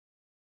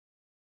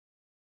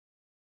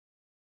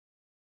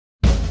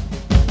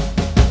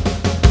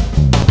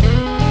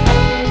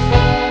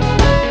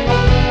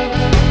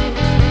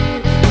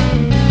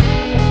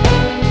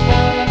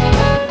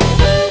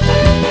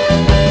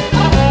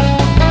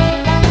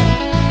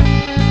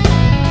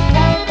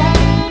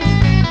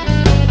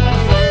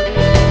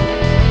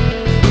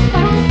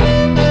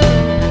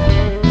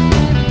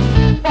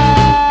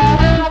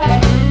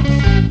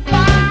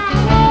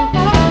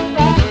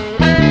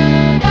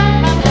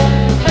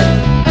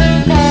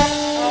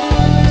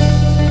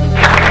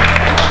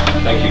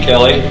you,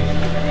 Kelly.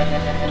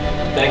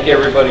 Thank you,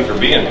 everybody, for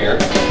being here.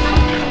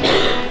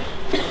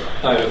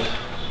 Kind of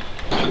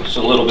took us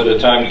a little bit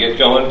of time to get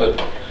going,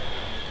 but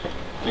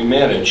we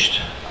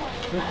managed.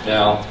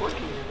 Now,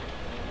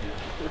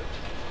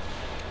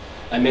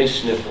 I may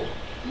sniffle.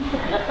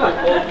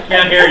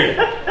 Can't hear you.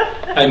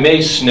 I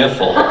may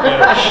sniffle.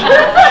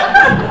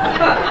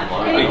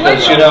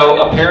 Because, you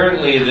know,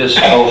 apparently this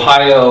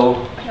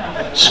Ohio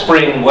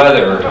spring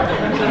weather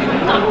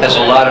has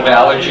a lot of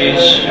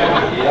allergies.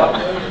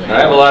 And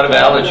I have a lot of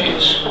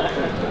allergies.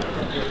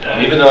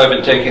 And even though I've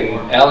been taking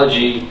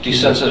allergy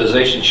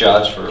desensitization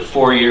shots for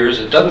 4 years,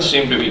 it doesn't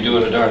seem to be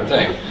doing a darn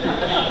thing.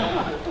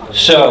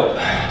 So,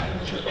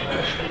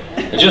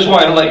 I just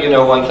want to let you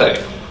know one thing.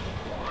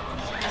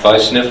 If I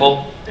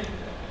sniffle,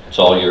 it's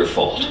all your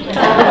fault.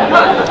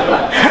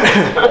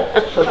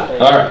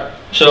 All right,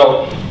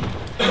 so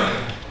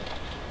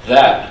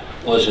that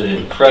was an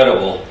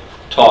incredible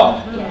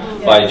talk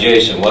by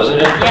Jason,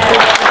 wasn't it?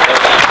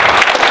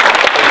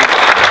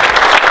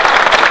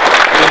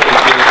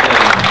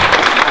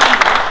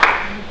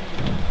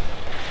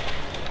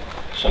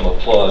 Some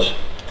applause.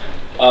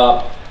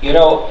 You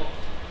know,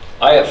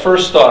 I at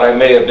first thought I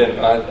may have been,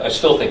 I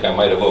still think I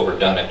might have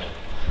overdone it.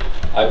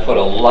 I put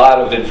a lot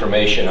of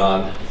information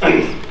on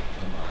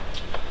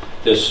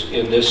this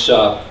in this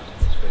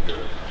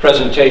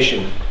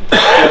presentation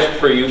just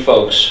for you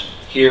folks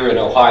here in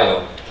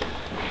Ohio.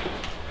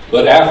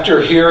 But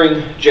after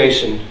hearing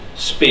Jason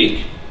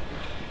speak,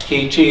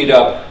 he teed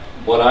up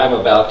what I'm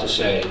about to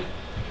say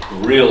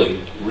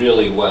really,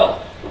 really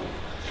well.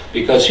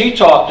 Because he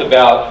talked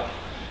about,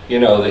 you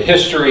know, the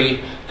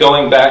history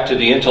going back to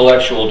the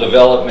intellectual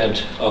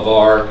development of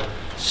our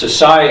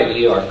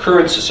society, our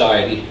current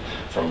society,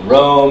 from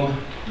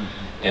Rome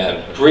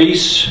and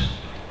Greece,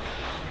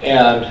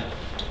 and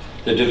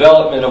the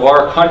development of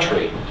our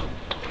country.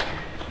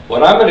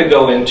 What I'm going to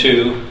go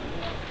into,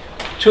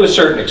 to a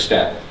certain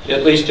extent,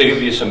 at least to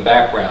give you some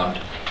background,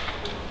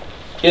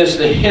 is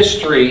the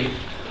history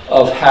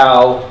of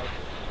how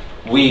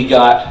we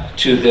got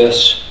to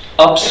this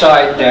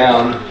upside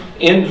down,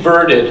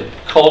 inverted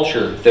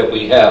culture that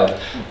we have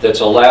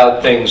that's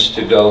allowed things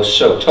to go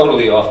so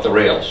totally off the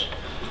rails.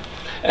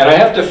 And I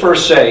have to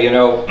first say, you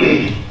know,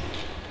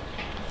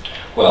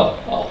 well,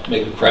 I'll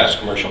make a crass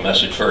commercial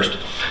message first.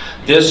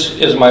 This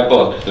is my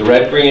book, The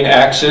Red-Green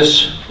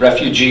Axis,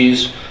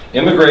 Refugees,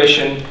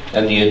 Immigration,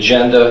 and the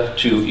Agenda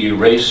to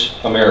Erase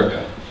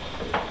America.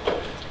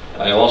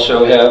 I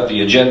also have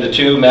the Agenda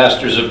 2,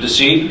 Masters of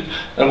Deceit,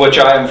 in which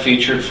I am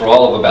featured for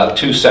all of about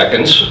 2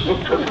 seconds.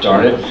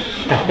 Darn it.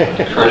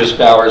 Curtis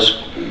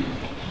Bowers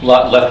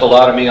left a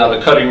lot of me on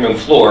the cutting room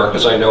floor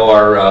because I know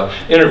our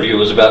interview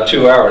was about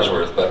 2 hours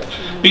worth. But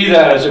be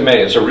that as it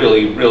may, it's a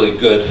really, really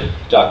good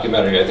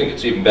documentary. I think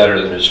it's even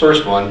better than his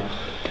first one,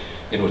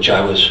 in which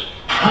I was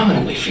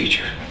prominently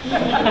featured.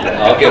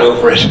 I'll get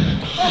over it.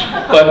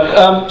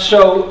 But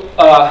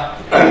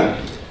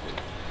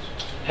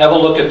have a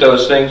look at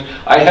those things.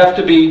 I have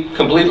to be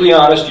completely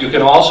honest. You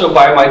can also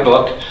buy my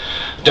book,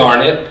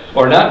 darn it,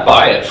 or not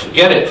buy it,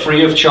 get it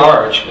free of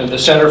charge at the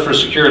Center for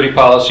Security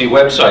Policy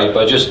website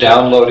by just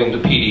downloading the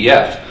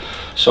PDF.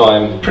 So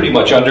I'm pretty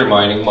much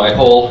undermining my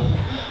whole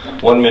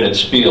 1-minute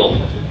spiel.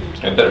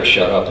 I better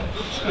shut up.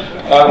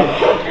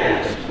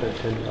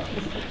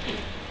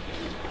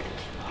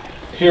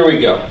 Here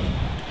we go.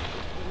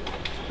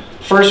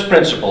 First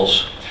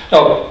principles.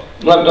 Oh,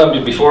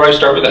 before I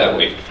start with that,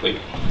 wait.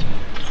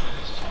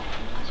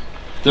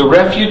 The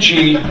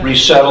Refugee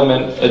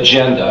Resettlement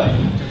Agenda,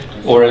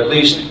 or at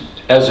least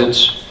as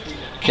it's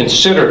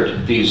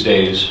considered these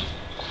days,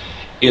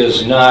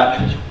 is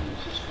not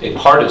a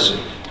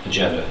partisan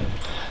agenda.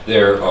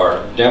 There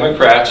are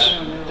Democrats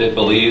that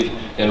believe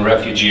in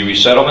refugee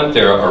resettlement.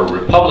 There are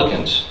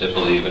Republicans that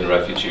believe in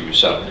refugee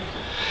resettlement.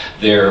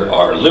 There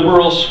are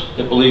liberals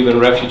that believe in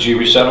refugee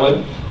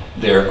resettlement.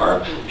 There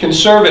are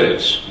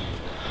conservatives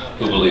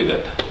who believe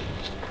it.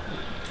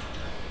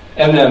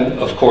 And then,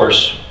 of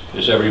course,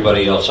 there's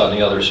everybody else on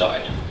the other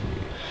side.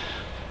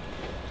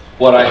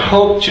 What I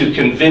hope to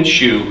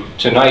convince you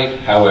tonight,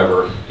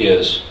 however,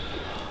 is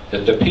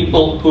that the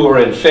people who are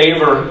in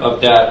favor of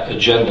that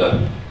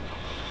agenda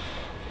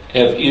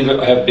have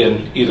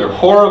been either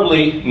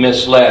horribly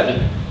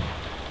misled,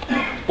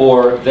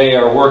 or they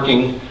are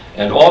working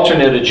an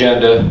alternate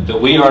agenda that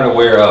we aren't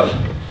aware of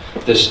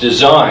that's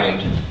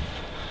designed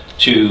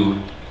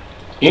to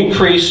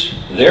increase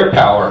their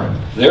power,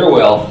 their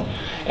wealth,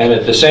 and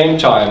at the same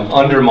time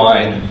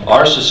undermine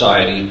our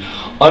society,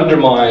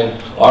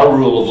 undermine our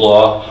rule of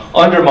law,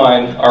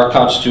 undermine our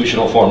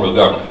constitutional form of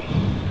government.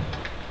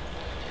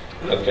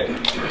 Okay.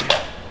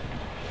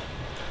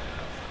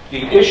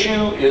 The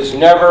issue is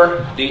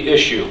never the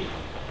issue.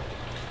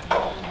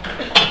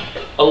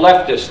 A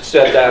leftist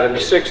said that in the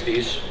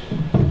 60s,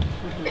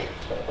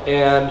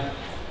 and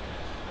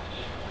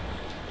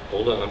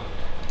hold on.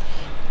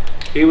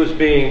 He was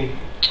being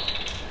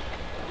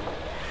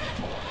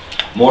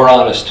more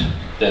honest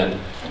than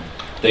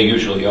they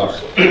usually are.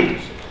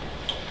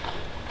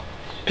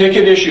 Pick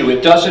an issue.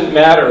 It doesn't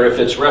matter if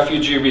it's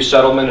refugee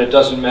resettlement, it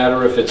doesn't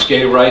matter if it's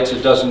gay rights,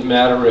 it doesn't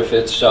matter if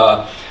it's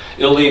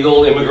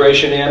illegal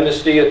immigration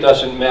amnesty, it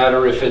doesn't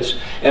matter if it's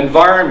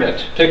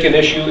environment. Pick an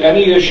issue,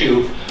 any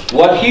issue.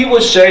 What he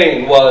was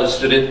saying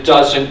was that it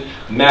doesn't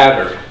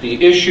matter.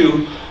 The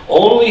issue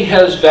only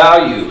has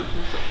value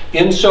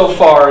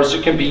insofar as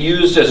it can be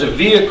used as a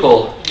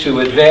vehicle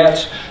to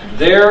advance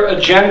their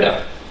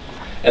agenda.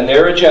 And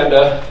their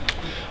agenda,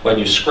 when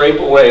you scrape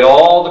away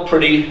all the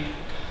pretty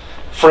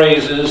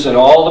phrases and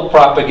all the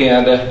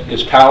propaganda,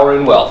 is power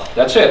and wealth.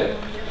 That's it.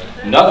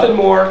 Nothing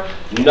more,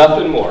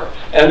 nothing more.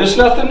 And there's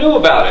nothing new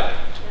about it.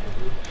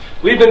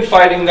 We've been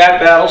fighting that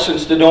battle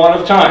since the dawn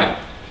of time.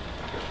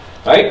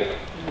 Right?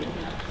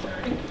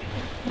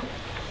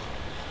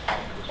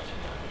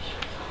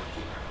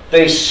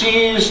 They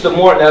seize the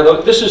more.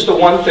 Now, this is the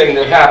one thing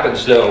that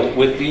happens, though,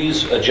 with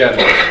these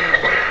agendas.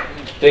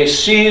 They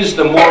seize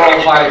the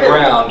moral high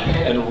ground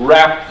and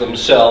wrap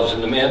themselves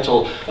in the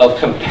mantle of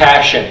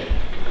compassion.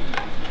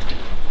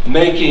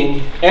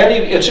 Making any,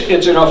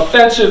 it's an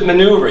offensive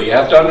maneuver. You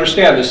have to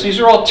understand this. These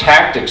are all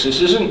tactics.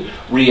 This isn't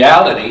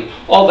reality.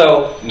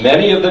 Although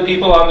many of the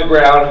people on the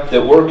ground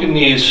that work in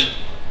these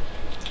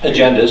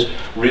agendas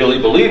really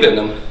believe in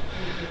them.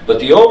 But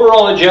the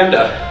overall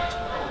agenda,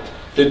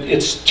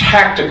 it's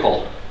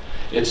tactical.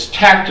 It's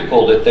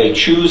tactical that they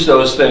choose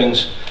those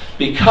things,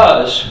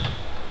 because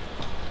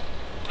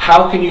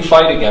how can you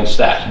fight against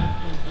that?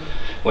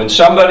 When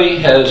somebody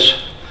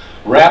has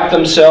wrapped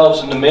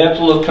themselves in the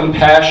mantle of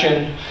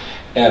compassion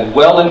and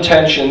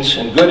well-intentions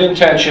and good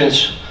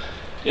intentions,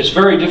 it's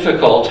very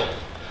difficult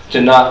to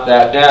knock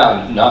that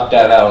down, knock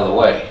that out of the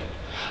way.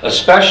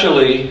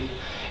 Especially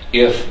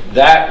if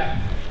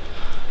that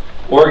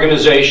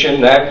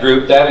organization, that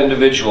group, that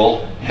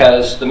individual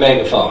has the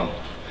megaphone.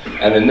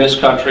 And in this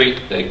country,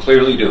 they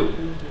clearly do.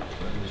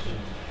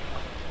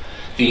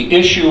 The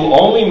issue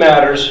only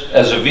matters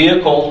as a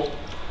vehicle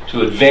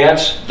to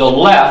advance the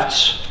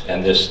left's,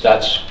 and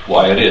that's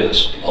why it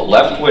is, a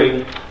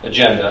left-wing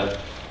agenda,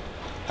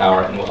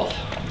 power and wealth.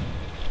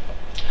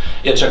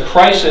 It's a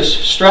crisis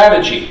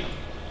strategy.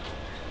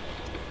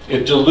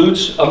 It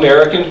dilutes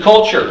American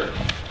culture.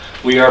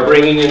 We are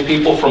bringing in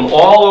people from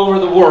all over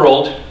the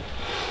world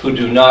who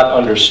do not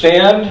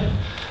understand,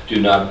 do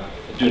not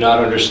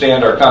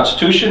understand our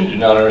Constitution, do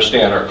not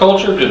understand our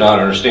culture, do not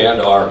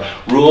understand our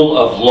rule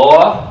of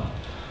law.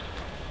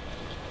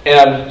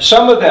 And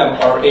some of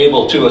them are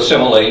able to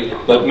assimilate,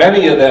 but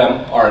many of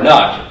them are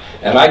not.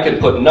 And I can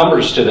put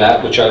numbers to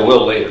that, which I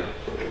will later.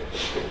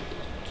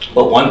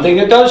 But one thing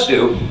it does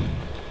do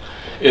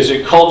is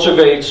it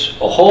cultivates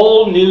a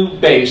whole new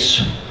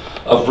base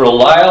of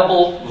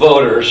reliable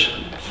voters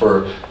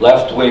for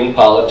left-wing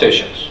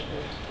politicians.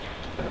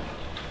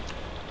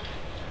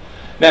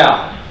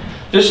 Now,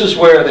 this is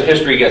where the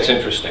history gets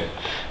interesting.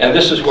 And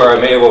this is where I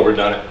may have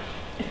overdone it.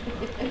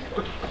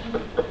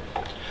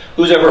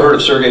 Who's ever heard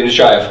of Sergei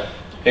Nechayev?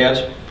 Hands?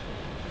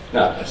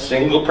 Not a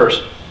single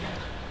person.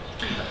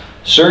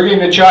 Sergei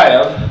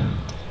Nechayev,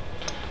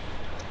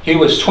 he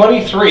was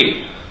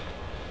 23,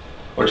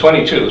 or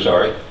 22,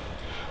 sorry,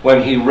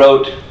 when he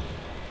wrote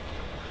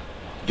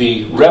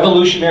the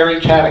Revolutionary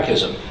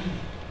Catechism.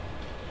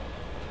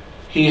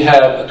 He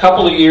had a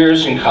couple of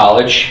years in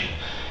college.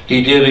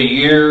 He did a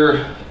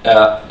year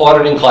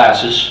auditing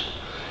classes,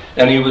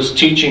 and he was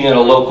teaching in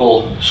a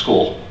local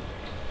school.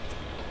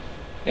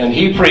 And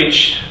he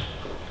preached,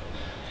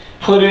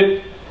 put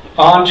it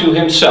onto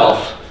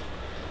himself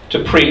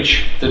to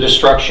preach the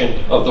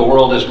destruction of the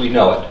world as we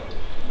know it.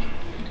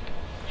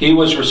 He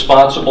was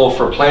responsible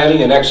for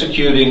planning and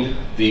executing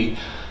the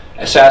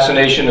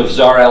assassination of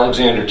Tsar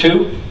Alexander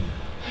II,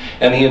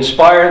 and he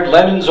inspired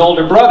Lenin's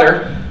older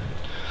brother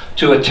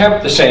to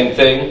attempt the same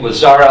thing with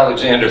Tsar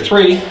Alexander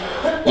III.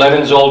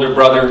 Lenin's older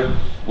brother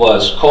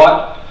was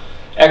caught,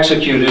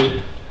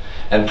 executed,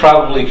 and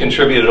probably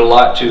contributed a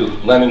lot to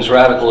Lenin's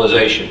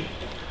radicalization.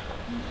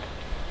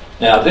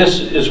 Now, this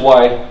is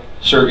why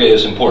Sergei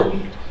is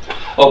important.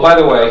 Oh, by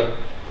the way,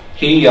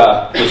 he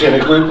was in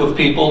a group of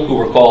people who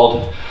were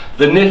called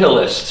the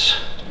nihilists.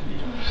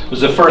 It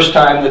was the first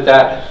time that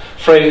that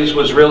phrase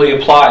was really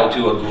applied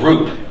to a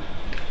group.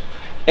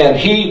 And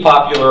he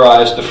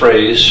popularized the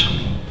phrase,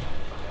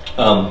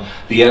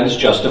 the ends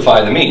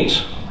justify the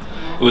means.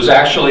 It was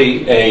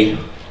actually a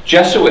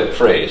Jesuit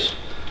phrase,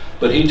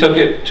 but he took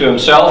it to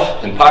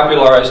himself and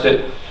popularized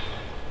it,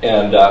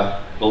 and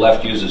the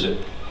left uses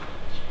it.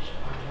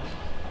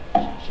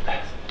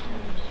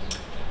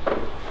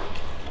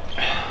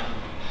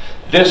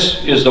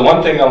 This is the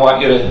one thing I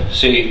want you to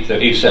see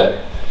that he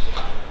said.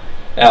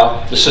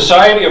 Now, the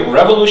Society of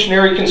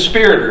Revolutionary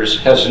Conspirators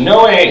has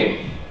no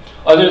aim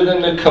other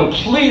than the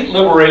complete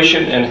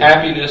liberation and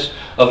happiness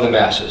of the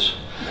masses.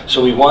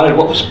 So he wanted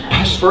what was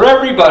best for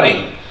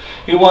everybody.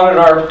 He wanted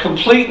our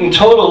complete and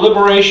total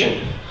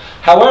liberation.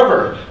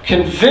 However,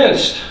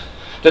 convinced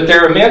that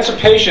their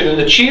emancipation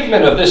and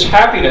achievement of this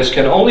happiness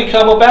can only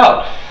come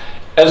about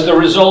as the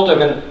result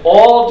of an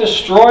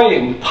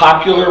all-destroying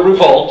popular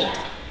revolt,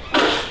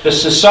 the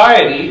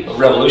Society of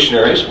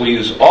Revolutionaries will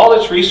use all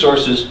its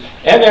resources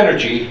and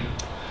energy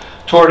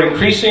toward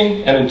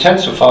increasing and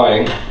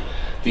intensifying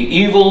the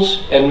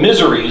evils and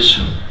miseries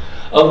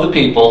of the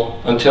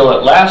people until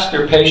at last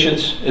their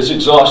patience is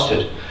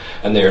exhausted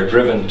and they are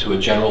driven to a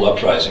general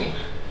uprising.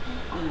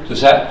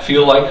 Does that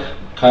feel like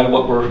kind of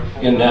what we're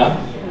in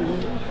now?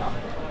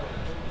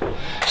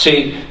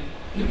 See,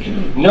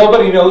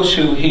 nobody knows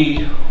who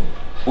he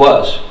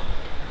was,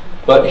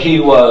 but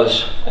he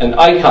was an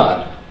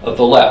icon of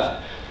the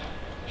left.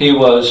 He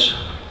was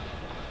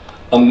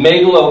a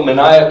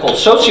megalomaniacal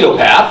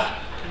sociopath,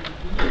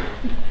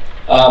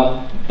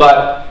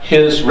 but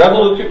his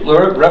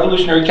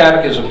revolutionary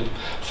catechism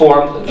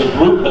formed the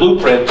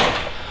blueprint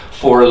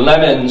for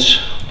Lenin's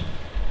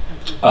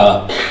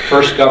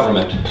first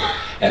government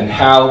and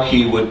how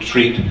he would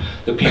treat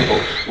the people,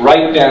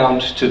 right down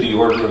to the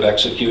order of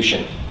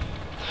execution.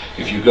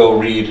 If you go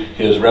read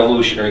his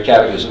revolutionary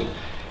catechism,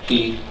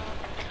 he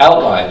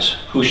outlines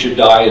who should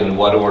die and in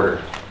what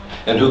order,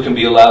 and who can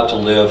be allowed to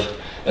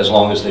live as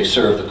long as they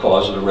serve the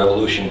cause of the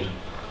revolution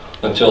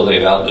until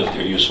they've outlived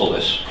their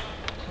usefulness.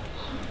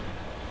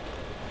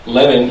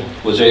 Lenin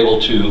was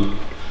able to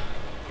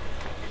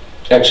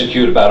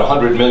execute about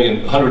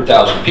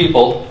 100,000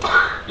 people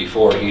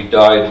before he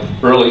died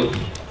early,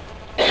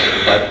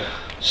 but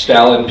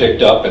Stalin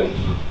picked up and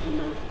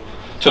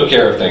took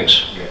care of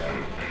things.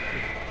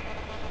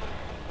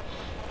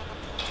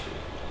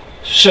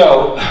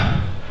 So,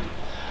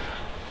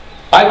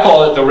 I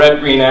call it the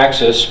red-green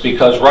axis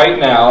because right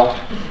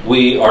now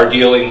we are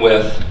dealing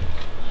with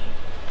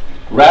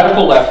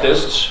radical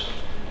leftists,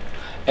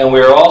 and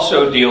we're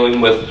also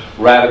dealing with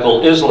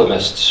radical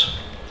Islamists,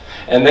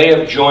 and they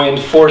have joined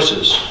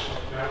forces.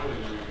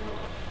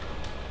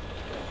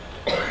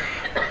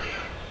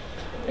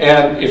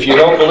 And if you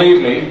don't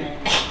believe me,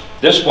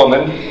 this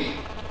woman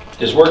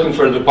is working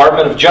for the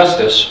Department of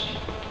Justice,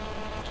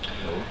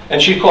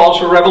 and she calls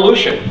for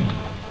revolution.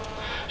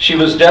 She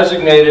was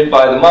designated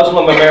by the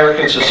Muslim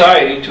American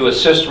Society to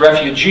assist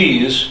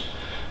refugees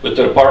with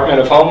the Department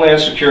of Homeland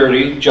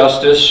Security,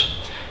 Justice,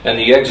 and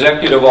the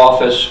Executive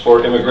Office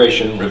for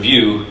Immigration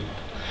Review.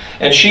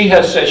 And she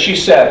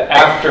said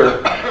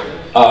after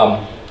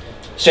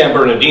San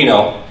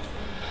Bernardino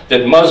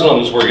that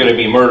Muslims were going to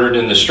be murdered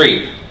in the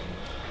street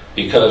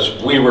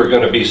because we were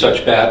going to be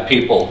such bad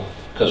people,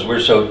 because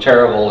we're so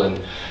terrible and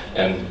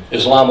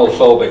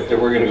Islamophobic that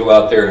we're going to go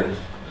out there and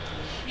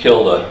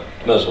kill the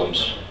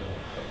Muslims.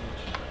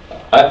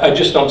 I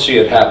just don't see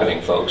it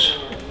happening, folks.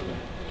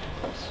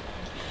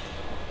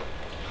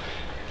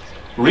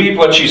 Read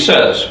what she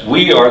says.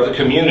 We are the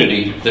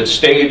community that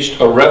staged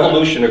a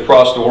revolution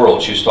across the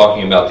world. She's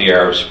talking about the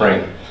Arab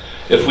Spring.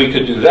 If we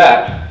could do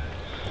that,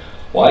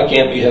 why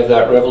can't we have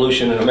that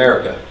revolution in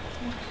America?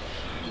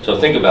 So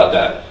think about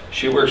that.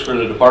 She works for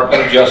the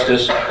Department of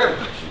Justice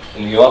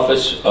in the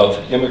Office of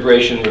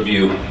Immigration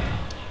Review.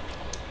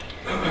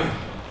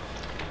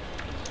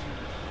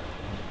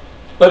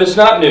 But it's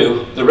not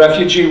new. The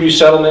refugee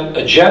resettlement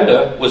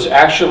agenda was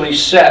actually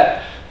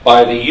set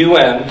by the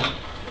UN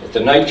at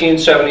the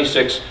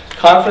 1976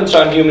 Conference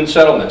on Human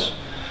Settlements.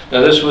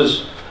 Now this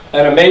was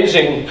an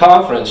amazing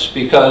conference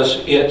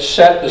because it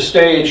set the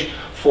stage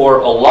for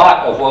a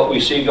lot of what we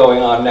see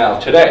going on now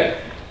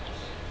today.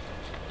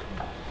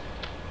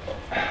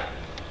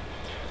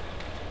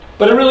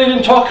 But it really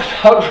didn't talk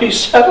about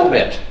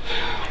resettlement.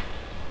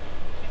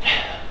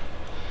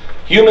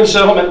 Human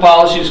settlement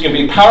policies can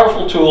be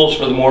powerful tools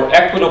for the more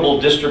equitable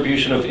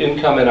distribution of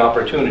income and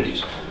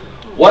opportunities.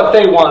 What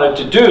they wanted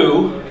to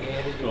do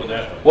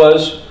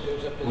was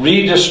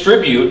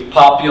redistribute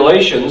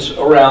populations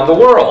around the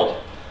world.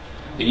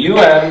 The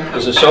UN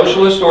is a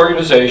socialist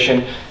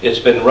organization. It's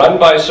been run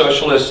by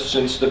socialists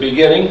since the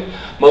beginning.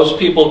 Most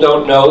people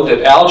don't know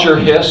that Alger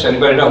Hiss,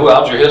 anybody know who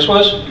Alger Hiss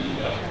was?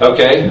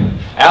 Okay.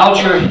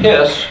 Alger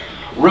Hiss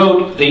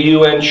wrote the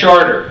UN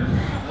Charter.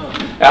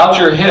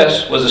 Alger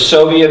Hiss was a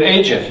Soviet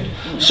agent.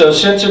 So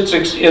since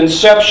its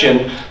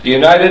inception, the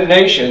United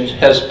Nations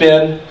has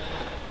been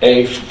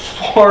a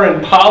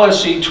foreign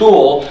policy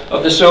tool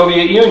of the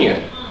Soviet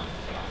Union.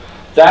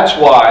 That's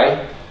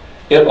why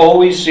it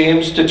always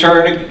seems to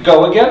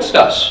go against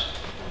us.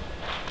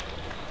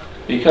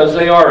 Because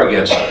they are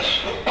against us.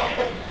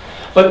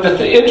 But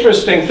the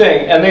interesting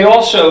thing, and they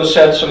also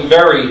said some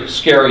very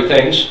scary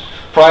things.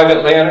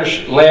 Private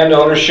land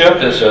ownership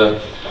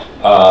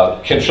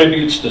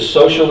contributes to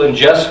social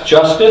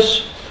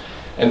injustice,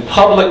 and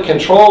public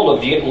control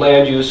of the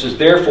land use is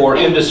therefore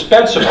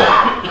indispensable.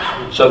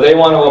 So they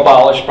want to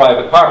abolish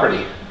private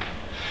property.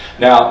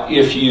 Now,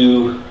 if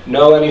you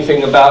know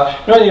anything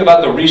about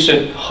the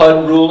recent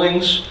HUD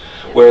rulings,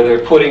 where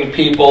they're putting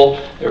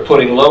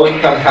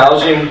low-income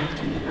housing,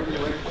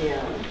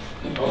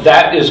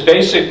 that is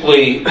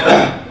basically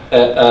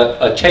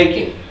a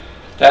taking.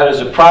 That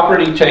is a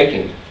property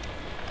taking.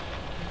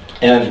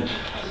 And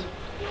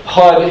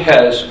HUD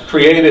has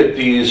created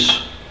these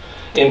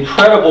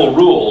incredible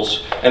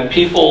rules, and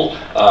people,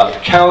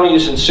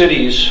 counties and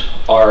cities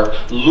are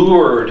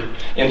lured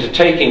into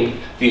taking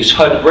these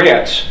HUD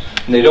grants,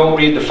 and they don't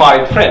read the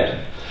fine print.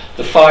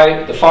 The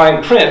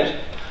fine print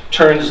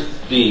turns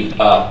the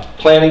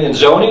planning and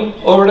zoning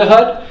over to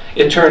HUD,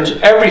 It turns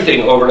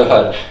everything over to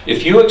HUD.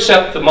 If you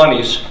accept the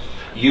monies,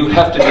 you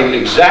have to do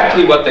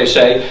exactly what they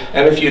say,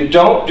 and if you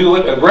don't do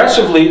it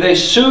aggressively, they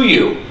sue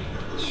you.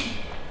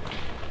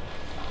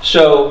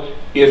 So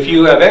if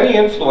you have any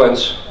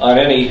influence on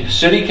any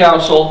city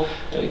council,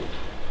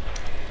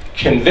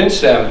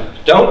 convince them,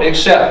 don't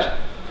accept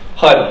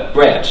HUD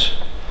grants,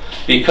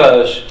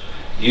 because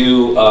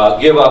you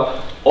give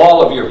up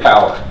all of your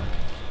power,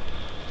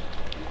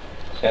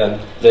 and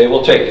they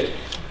will take it.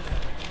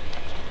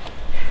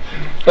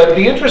 But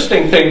the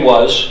interesting thing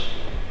was,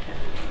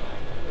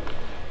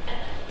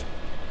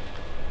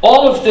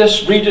 all of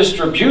this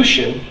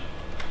redistribution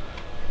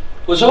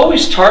was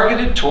always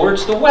targeted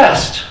towards the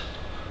West.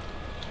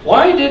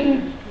 Why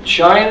didn't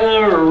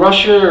China or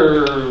Russia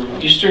or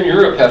Eastern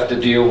Europe have to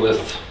deal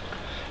with,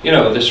 you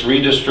know, this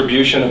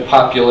redistribution of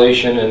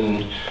population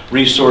and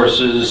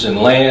resources and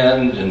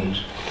land and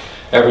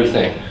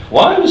everything?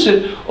 Why was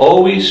it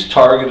always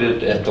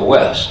targeted at the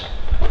West?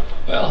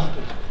 Well,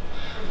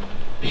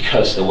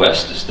 because the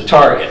West is the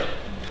target.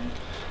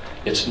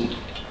 It's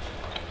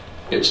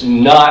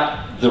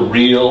not the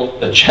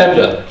real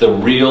agenda. The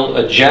real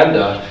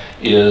agenda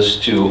is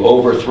to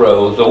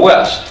overthrow the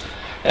West.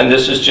 And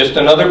this is just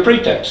another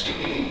pretext.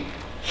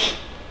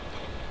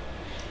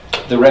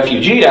 The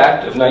Refugee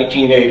Act of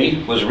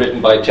 1980 was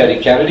written by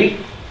Teddy Kennedy.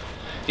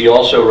 He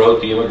also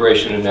wrote the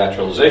Immigration and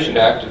Naturalization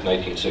Act of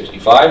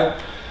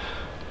 1965.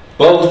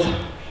 Both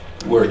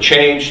were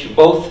changed,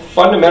 both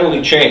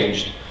fundamentally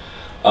changed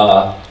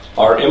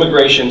our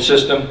immigration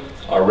system,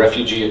 our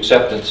refugee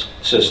acceptance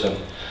system,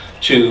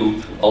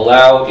 to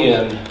allow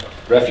in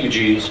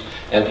refugees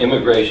and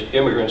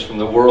immigrants from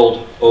the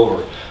world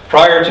over.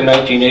 Prior to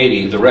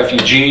 1980, the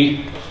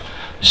refugee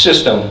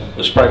system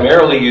was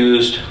primarily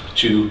used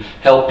to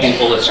help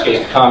people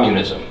escape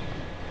communism.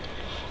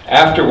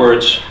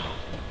 Afterwards,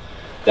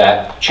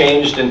 that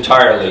changed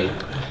entirely,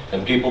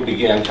 and people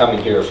began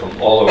coming here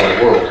from all over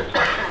the world.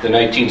 The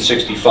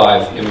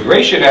 1965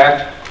 Immigration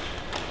Act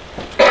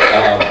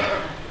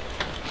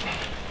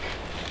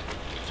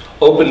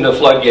opened the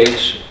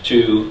floodgates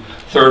to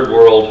third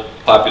world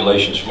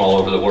populations from all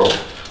over the world.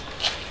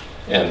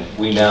 And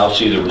we now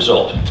see the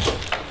result.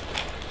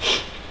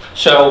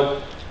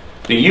 So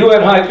the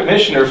UN High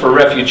Commissioner for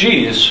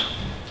Refugees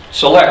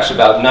selects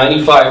about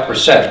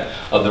 95%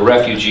 of the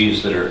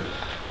refugees that are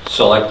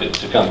selected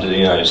to come to the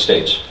United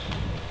States.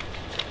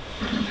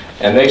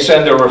 And they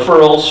send their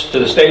referrals to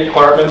the State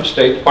Department. The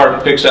State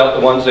Department picks out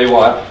the ones they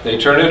want. They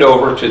turn it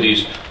over to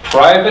these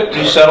private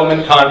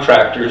resettlement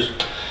contractors,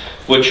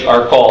 which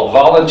are called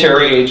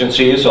voluntary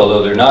agencies,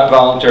 although they're not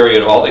voluntary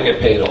at all. They get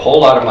paid a whole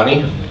lot of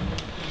money.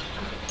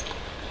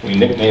 We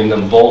nickname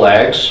them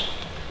VOLAGs.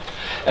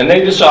 And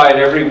they decide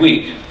every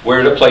week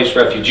where to place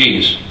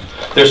refugees.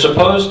 They're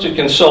supposed to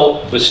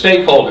consult with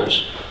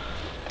stakeholders.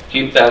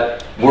 Keep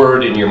that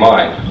word in your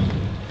mind.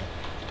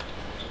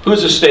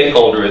 Who's a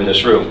stakeholder in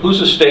this room? Who's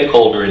a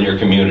stakeholder in your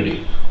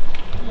community?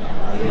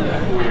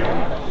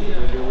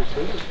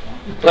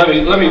 Let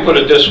me put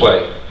it this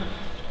way.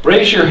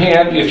 Raise your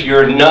hand if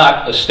you're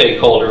not a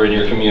stakeholder in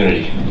your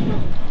community.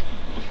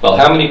 Well,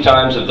 how many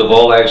times have the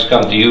VOLAGs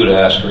come to you to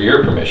ask for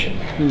your permission?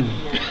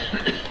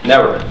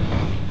 Never.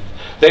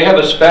 They have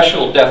a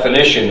special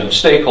definition of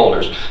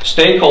stakeholders.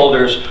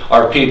 Stakeholders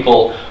are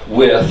people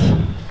with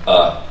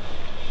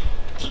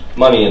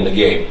money in the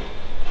game.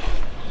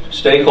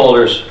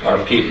 Stakeholders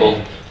are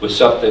people with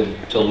something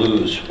to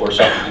lose or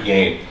something to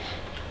gain.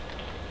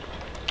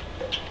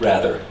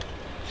 Rather,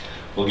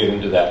 we'll get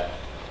into that.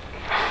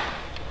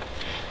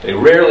 They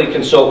rarely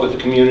consult with the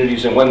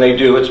communities, and when they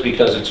do, it's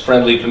because it's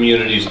friendly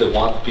communities that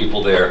want the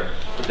people there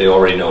that they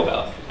already know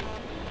about.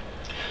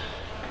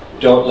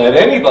 Don't let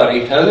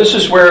anybody, now this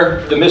is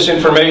where the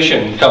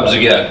misinformation comes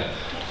again.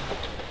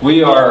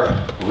 We are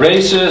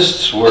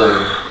racists,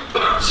 we're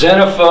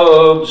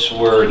xenophobes,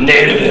 we're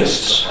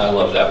nativists. I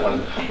love that one.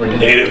 We're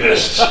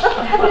nativists.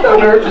 What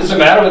on earth is the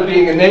matter with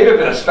being a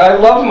nativist? I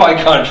love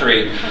my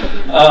country.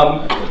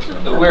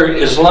 We're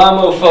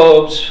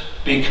Islamophobes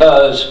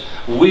because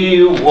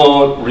we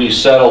won't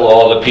resettle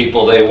all the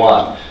people they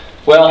want.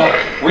 Well,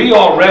 we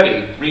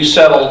already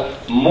resettle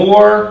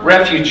more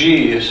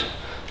refugees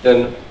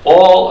than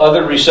all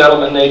other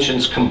resettlement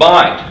nations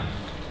combined.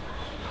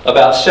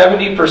 About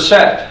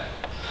 70%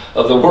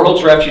 of the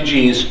world's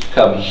refugees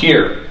come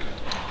here.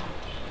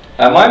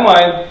 Now, in my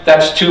mind,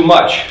 that's too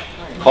much.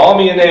 Call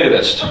me a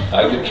nativist.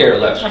 I could care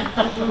less.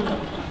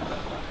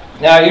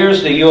 Now,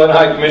 here's the UN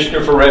High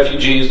Commissioner for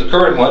Refugees, the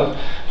current one,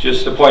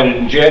 just appointed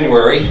in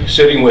January,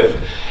 sitting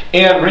with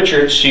Ann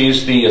Richards.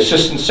 She's the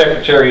Assistant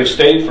Secretary of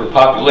State for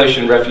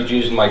Population,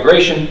 Refugees, and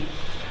Migration.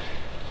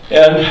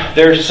 And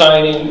they're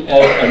signing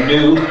a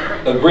new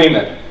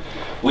agreement.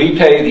 We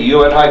pay the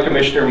UN High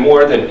Commissioner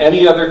more than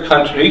any other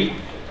country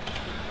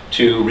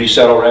to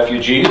resettle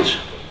refugees.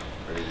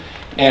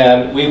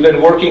 And we've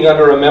been working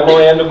under a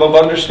memorandum of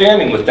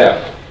understanding with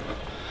them.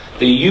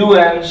 The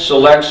UN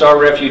selects our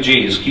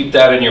refugees. Keep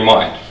that in your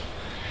mind.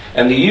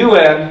 And the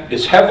UN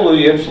is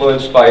heavily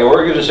influenced by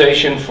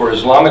Organization for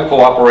Islamic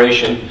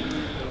Cooperation,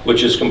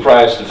 which is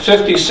comprised of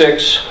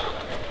 56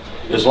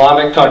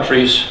 Islamic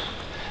countries,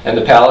 and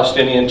the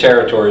Palestinian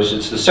territories.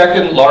 It's the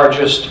second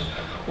largest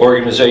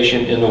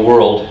organization in the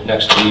world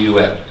next to the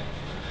UN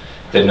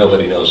that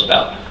nobody knows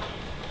about.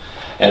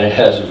 And it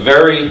has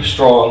very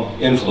strong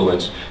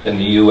influence in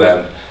the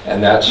UN,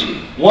 and that's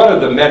one of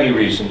the many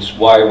reasons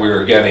why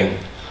we're getting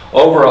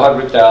over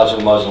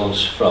 100,000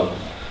 Muslims from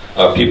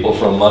people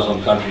from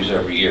Muslim countries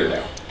every year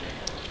now,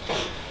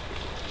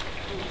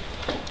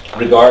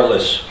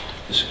 regardless of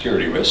the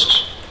security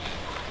risks.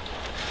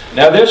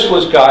 Now this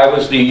guy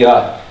was the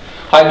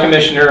High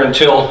Commissioner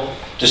until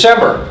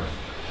December.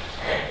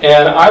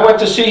 And I went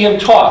to see him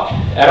talk,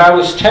 and I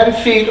was 10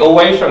 feet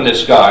away from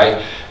this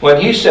guy when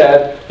he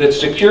said that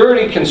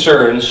security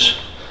concerns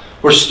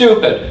were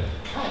stupid.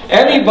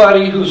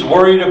 Anybody who's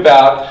worried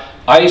about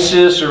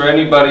ISIS or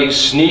anybody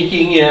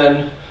sneaking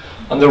in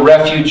on the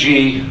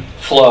refugee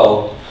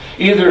flow,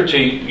 either to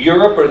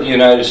Europe or the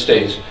United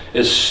States,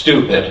 is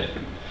stupid.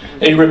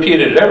 And he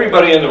repeated it.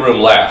 Everybody in the room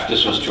laughed.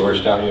 This was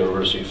Georgetown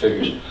University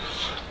figures.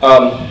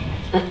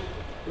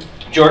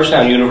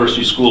 Georgetown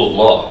University School of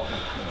Law.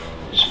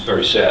 It's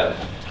very sad.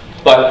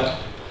 But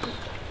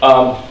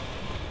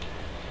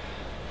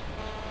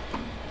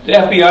the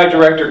FBI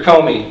Director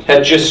Comey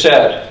had just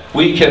said,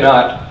 we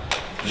cannot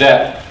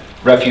vet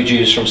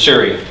refugees from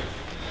Syria.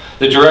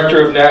 The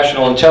Director of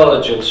National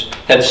Intelligence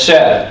had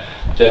said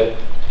that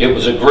it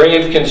was a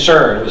grave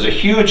concern, it was a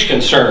huge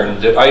concern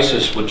that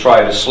ISIS would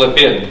try to slip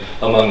in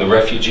among the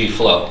refugee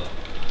flow.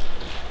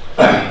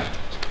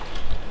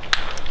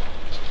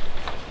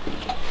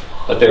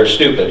 But they're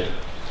stupid.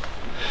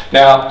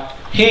 Now,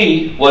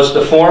 he was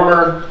the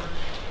former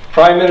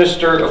Prime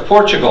Minister of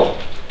Portugal.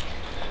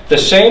 The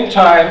same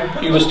time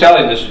he was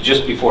telling this,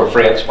 just before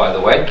France, by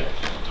the way,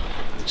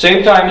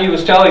 same time he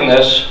was telling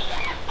this,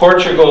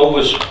 Portugal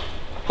was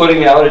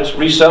putting out its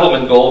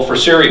resettlement goal for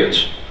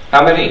Syrians.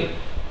 How many?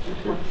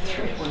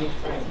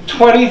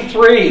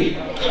 23.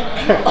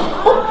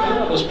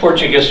 Those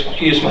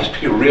Portuguese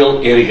must be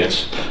real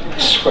idiots, I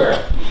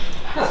swear.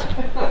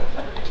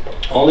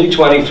 Only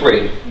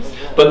 23.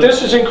 But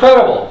this is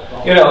incredible.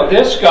 You know,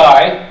 this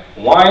guy,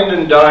 wined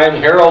and dined,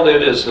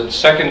 heralded as the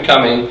second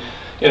coming,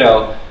 you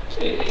know,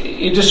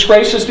 he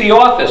disgraces the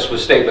office with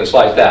statements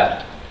like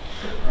that.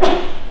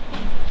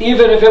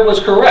 Even if it was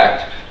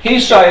correct. He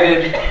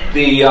cited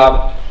the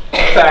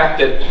fact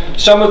that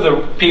some of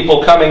the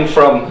people coming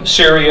from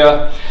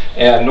Syria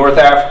and North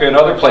Africa and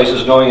other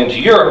places going into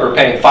Europe are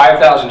paying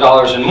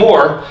 $5,000 and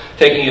more,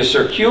 taking a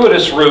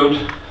circuitous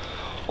route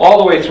all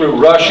the way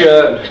through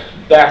Russia and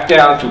back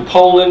down to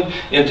Poland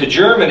into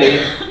Germany.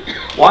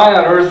 Why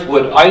on earth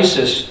would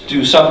ISIS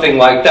do something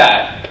like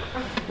that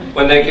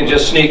when they can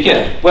just sneak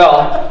in?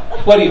 Well,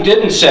 what he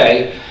didn't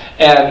say,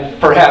 and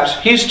perhaps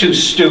he's too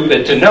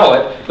stupid to know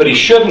it, but he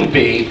shouldn't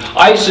be,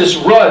 ISIS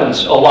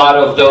runs a lot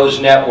of those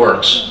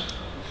networks.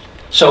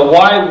 So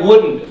why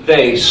wouldn't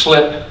they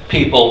slip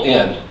people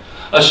in?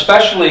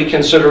 Especially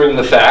considering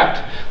the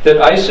fact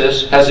that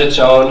ISIS has its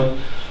own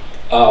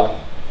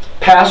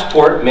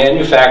passport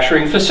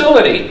manufacturing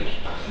facility.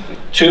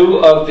 Two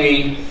of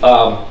the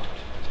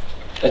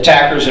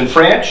attackers in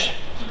France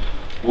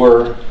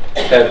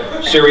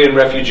had Syrian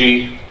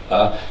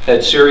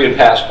had Syrian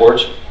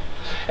passports.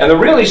 And the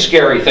really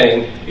scary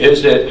thing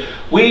is that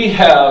we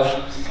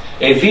have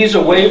a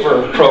visa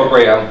waiver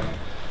program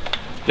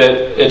that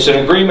it's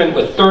an agreement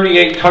with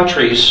 38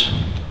 countries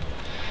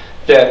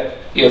that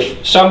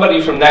if somebody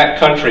from that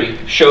country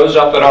shows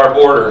up at our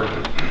border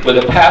with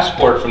a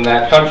passport from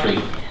that country,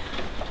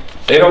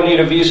 they don't need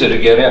a visa to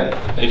get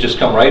in. They just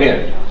come right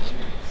in.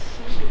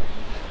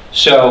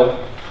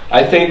 So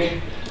I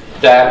think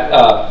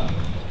that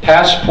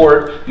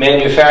passport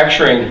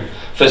manufacturing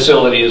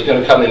facility is going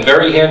to come in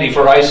very handy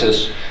for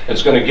ISIS.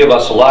 It's going to give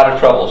us a lot of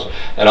troubles.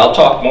 And I'll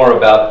talk more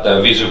about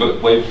the visa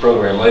waiver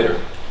program later.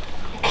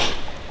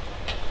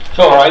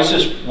 So are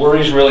ISIS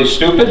worries really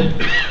stupid?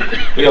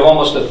 We have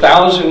almost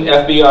 1,000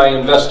 FBI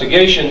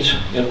investigations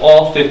in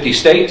all 50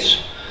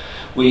 states.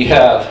 We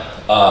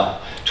have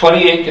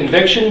 28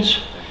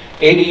 convictions,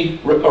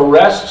 80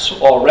 arrests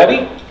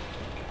already.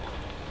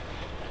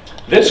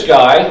 This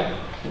guy,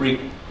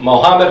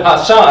 Mohammed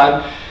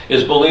Hassan,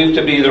 is believed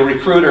to be the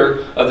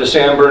recruiter of the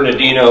San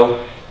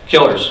Bernardino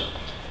killers.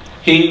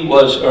 He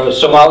was a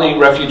Somali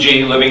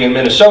refugee living in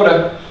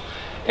Minnesota,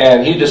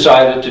 and he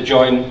decided to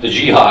join the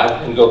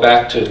jihad and go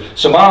back to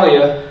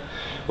Somalia,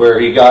 where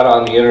he got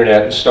on the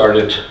internet and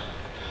started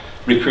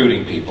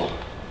recruiting people.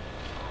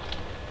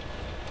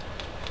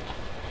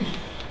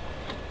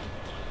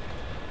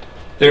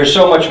 There's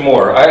so much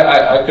more.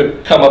 I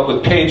could come up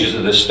with pages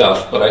of this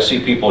stuff, but I see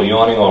people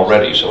yawning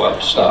already, so I'll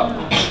stop.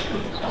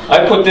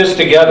 I put this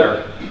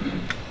together.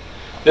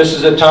 This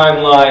is a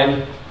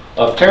timeline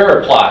of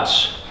terror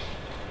plots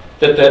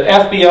that the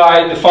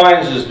FBI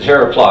defines as a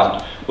terror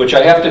plot, which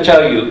I have to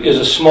tell you is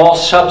a small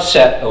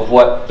subset of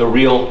what the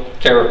real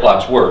terror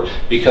plots were,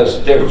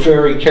 because they're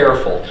very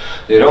careful.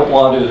 They don't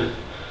want to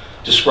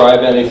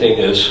describe anything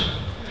as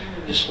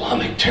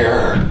Islamic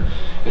terror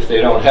if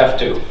they don't have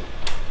to.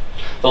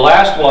 The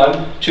last one,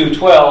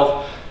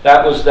 212,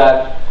 that was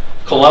that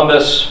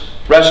Columbus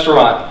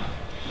restaurant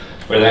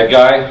where that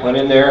guy went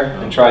in there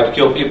and tried to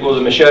kill people with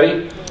a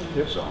machete.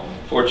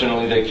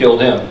 Fortunately, they killed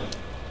him.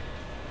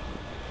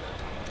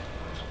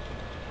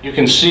 You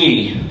can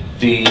see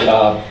the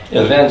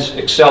events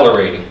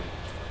accelerating.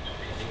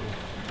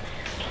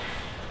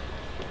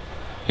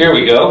 Here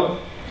we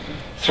go.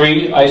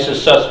 3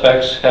 ISIS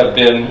suspects have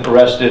been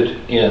arrested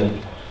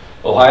in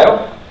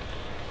Ohio.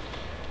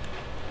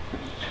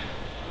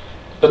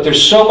 But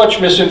there's so much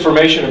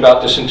misinformation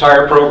about this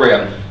entire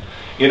program.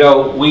 You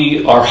know,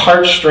 our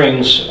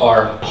heartstrings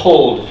are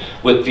pulled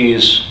with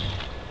these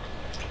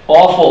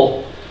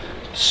awful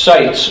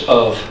sights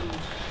of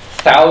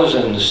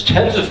thousands,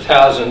 tens of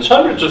thousands,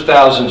 hundreds of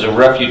thousands of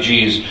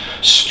refugees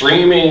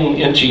streaming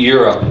into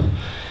Europe.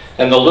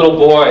 And the little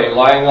boy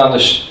lying on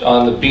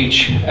the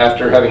beach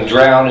after having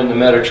drowned in the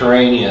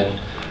Mediterranean.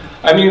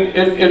 I mean,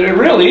 it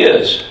really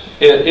is.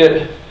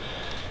 It's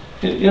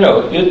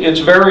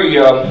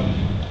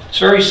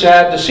very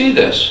sad to see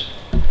this,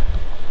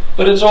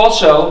 but it's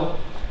also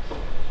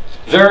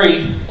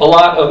a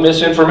lot of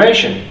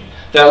misinformation.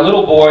 That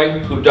little boy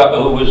who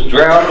was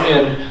drowned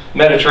in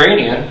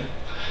Mediterranean,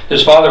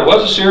 his father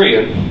was a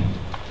Syrian,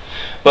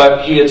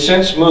 but he had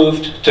since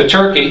moved to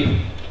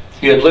Turkey.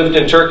 He had lived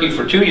in Turkey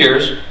for 2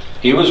 years.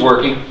 He was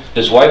working,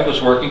 his wife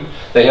was working,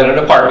 they had an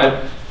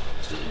apartment.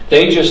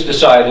 They just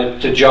decided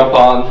to jump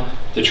on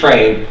the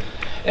train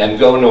and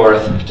go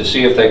north to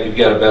see if they could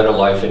get a better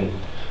life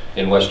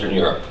in Western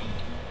Europe.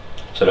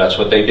 So that's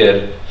what they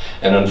did.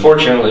 And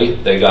unfortunately,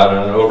 they got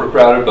on an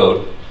overcrowded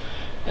boat,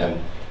 and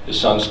his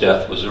son's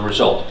death was the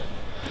result.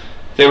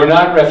 They were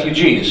not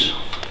refugees.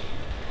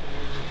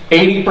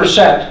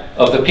 80%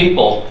 of the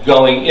people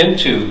going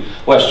into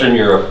Western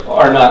Europe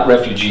are not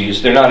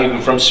refugees. They're not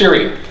even from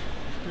Syria.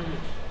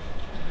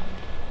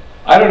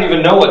 I don't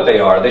even know what they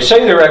are. They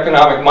say they're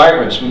economic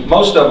migrants.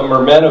 Most of them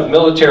are men of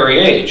military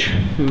age.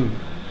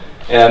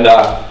 And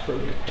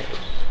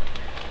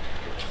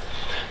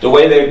the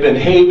way they've been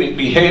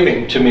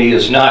behaving to me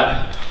is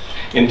not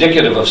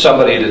indicative of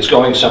somebody that's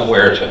going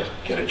somewhere to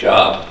get a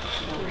job.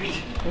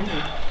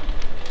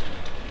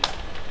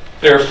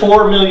 There are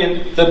 4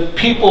 million, the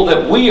people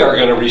that we are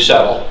going to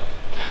resettle.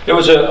 There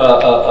was an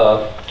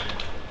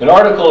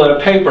article in a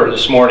paper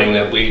this morning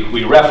that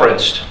we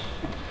referenced.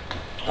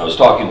 I was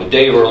talking with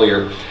Dave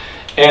earlier,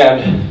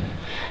 and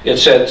it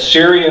said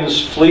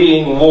Syrians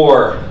fleeing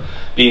war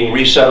being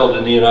resettled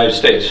in the United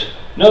States.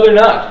 No, they're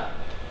not.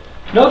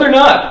 No, they're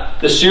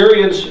not. The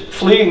Syrians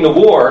fleeing the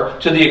war,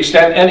 to the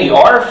extent any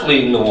are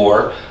fleeing the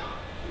war,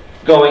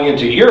 going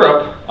into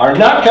Europe, are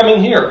not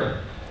coming here.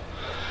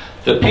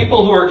 The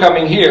people who are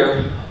coming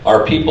here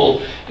are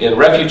people in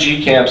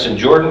refugee camps in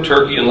Jordan,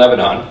 Turkey, and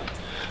Lebanon,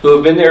 who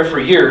have been there for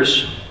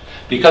years,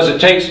 because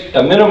it takes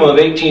a minimum of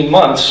 18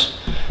 months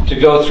to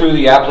go through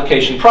the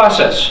application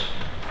process.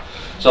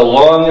 It's a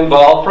long,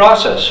 involved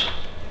process.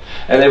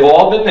 And they've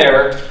all been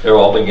there, they've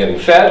all been getting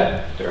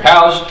fed, they're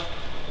housed.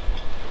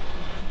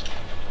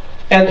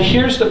 And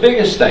here's the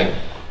biggest thing.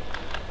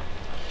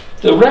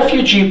 The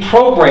refugee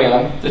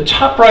program, the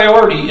top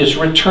priority is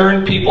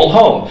return people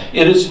home.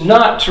 It is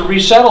not to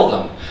resettle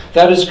them.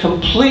 That is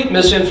complete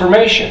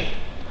misinformation.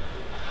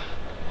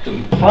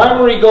 The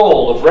primary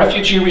goal of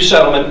refugee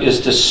resettlement is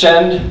to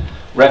send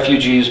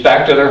refugees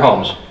back to their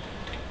homes.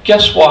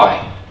 Guess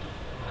why?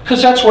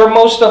 Because that's where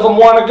most of them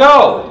want to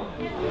go.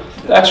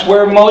 That's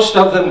where most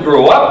of them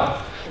grew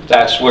up.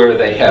 That's where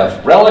they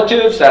have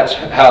relatives. That's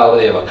how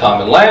they have a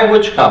common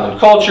language, common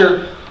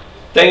culture.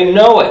 They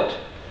know it.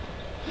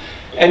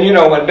 And you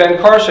know, when Ben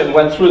Carson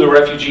went through the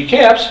refugee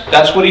camps,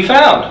 that's what he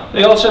found.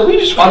 They all said, we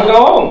just want to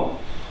go home.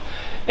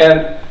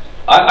 And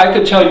I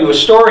could tell you a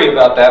story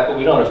about that, but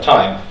we don't have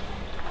time.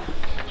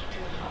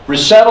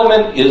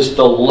 Resettlement is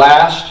the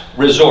last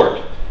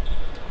resort.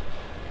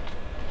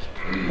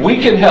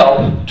 We can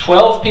help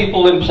 12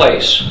 people in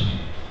place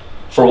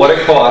for what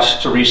it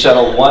costs to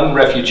resettle 1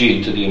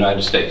 refugee to the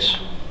United States.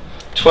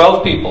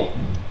 12 people.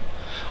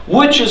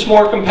 Which is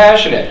more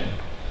compassionate?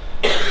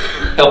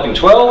 Helping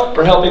 12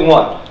 or helping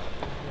 1?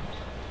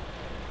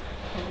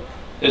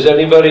 Does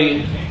anybody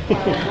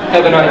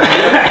have an idea?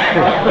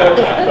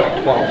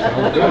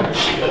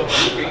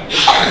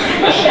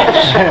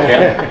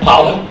 Yeah.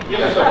 Paula?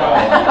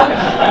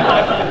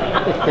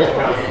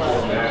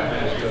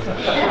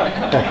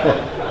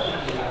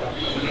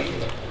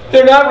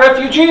 They're not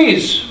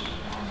refugees.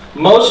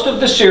 Most of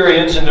the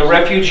Syrians in the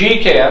refugee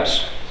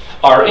camps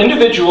are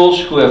individuals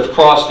who have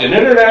crossed an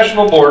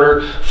international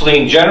border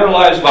fleeing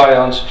generalized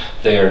violence.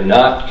 They are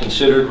not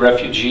considered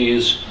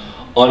refugees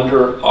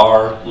under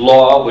our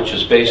law, which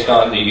is based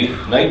on the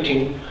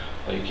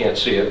well, you can't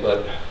see it,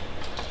 but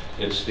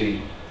it's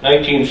the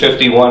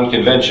 1951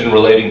 Convention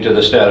relating to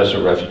the status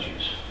of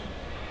refugees.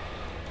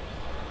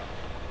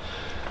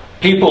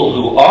 People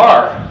who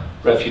are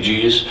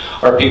refugees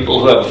are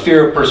people who have a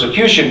fear of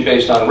persecution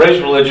based on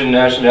race, religion,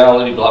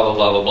 nationality, blah, blah,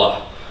 blah, blah,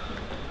 blah.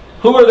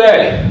 Who are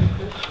they?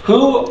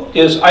 Who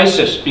is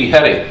ISIS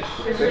beheading?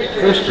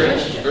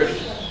 Christians.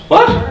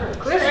 What?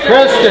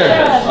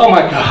 Christians. Oh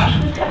my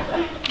God.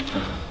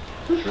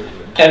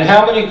 And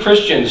how many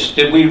Christians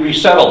did we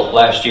resettle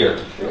last year?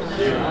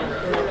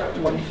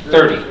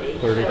 30.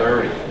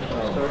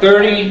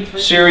 30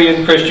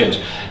 Syrian Christians.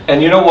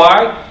 And you know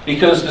why?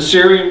 Because the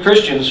Syrian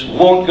Christians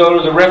won't go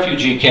to the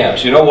refugee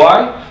camps. You know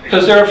why?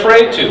 Because they're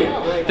afraid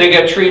to. They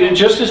get treated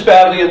just as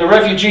badly in the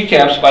refugee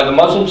camps by the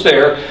Muslims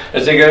there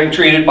as they're getting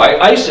treated by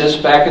ISIS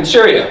back in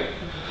Syria.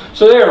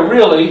 So they're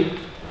really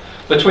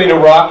between a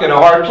rock and a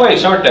hard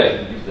place, aren't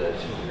they?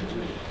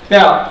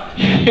 Now,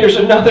 here's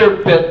another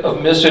bit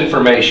of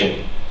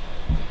misinformation.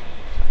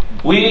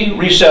 We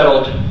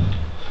resettled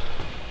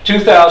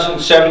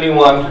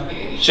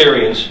 2,071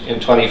 Syrians in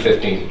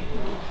 2015.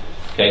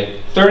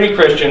 Okay, 30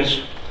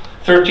 Christians,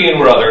 13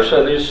 were others.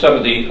 So there's some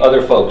of the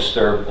other folks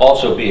that are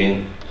also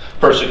being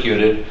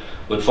persecuted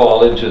would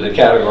fall into the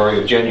category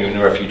of genuine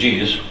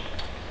refugees.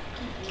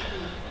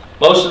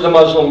 Most of the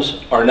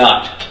Muslims are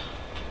not.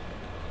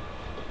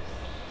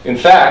 In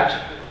fact,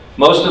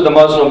 most of the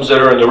Muslims that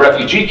are in the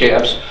refugee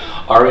camps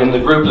are in the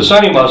group of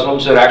Sunni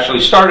Muslims that actually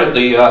started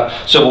the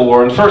civil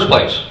war in the first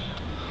place.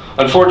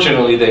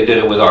 Unfortunately, they did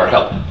it with our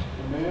help.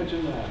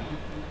 Imagine that.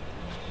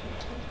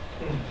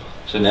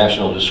 It's a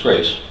national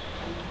disgrace.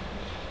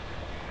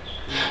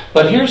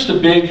 But here's the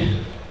big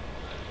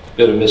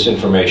bit of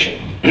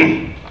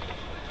misinformation.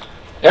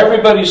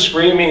 Everybody's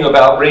screaming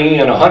about bringing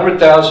in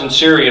 100,000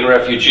 Syrian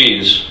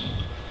refugees.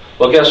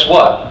 Well, guess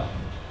what?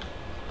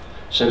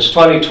 Since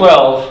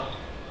 2012,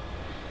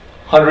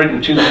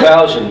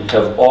 102,000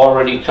 have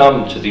already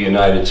come to the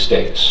United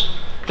States.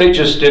 They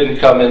just didn't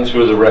come in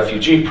through the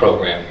refugee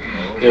program.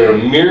 There are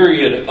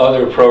myriad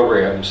other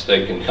programs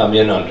they can come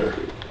in under.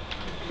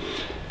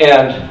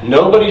 And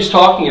nobody's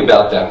talking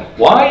about them.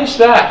 Why is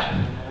that?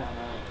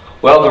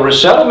 Well, the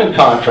resettlement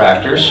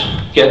contractors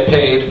get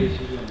paid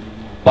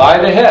by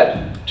the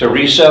head to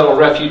resettle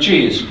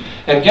refugees.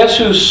 And guess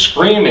who's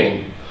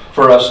screaming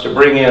for us to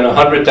bring in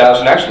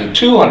 100,000, actually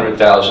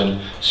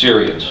 200,000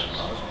 Syrians?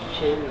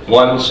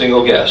 One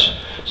single guess.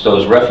 It's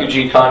those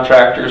refugee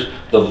contractors,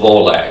 the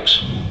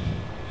Volags.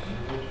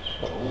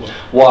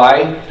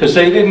 Why? Because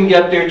they didn't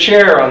get their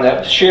share on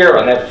that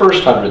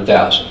first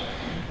 100,000.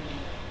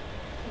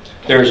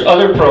 There's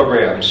other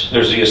programs.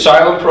 There's the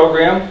asylum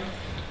program.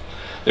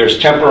 There's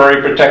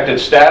temporary protected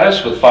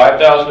status with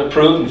 5,000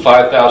 approved and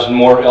 5,000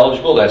 more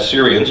eligible. That's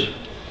Syrians.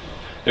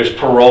 There's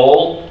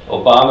parole.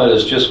 Obama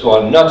has just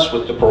gone nuts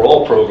with the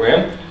parole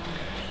program.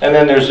 And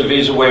then there's the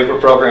visa waiver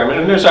program.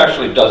 And there's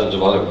actually dozens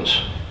of other ones.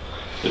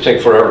 It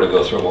take forever to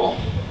go through them all.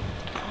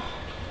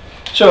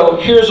 So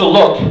here's a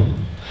look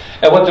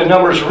at what the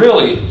numbers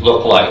really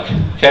look like.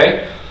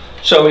 Okay?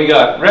 So we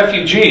got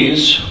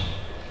refugees.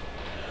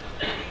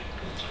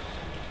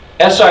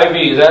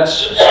 SIV, that's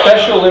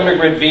special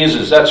immigrant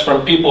visas. That's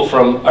from people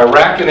from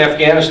Iraq and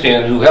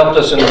Afghanistan who helped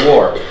us in the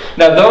war.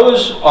 Now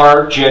those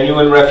are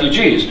genuine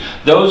refugees.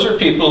 Those are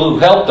people who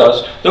helped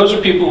us. Those are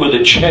people with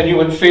a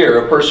genuine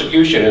fear of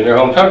persecution in their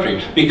home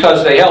country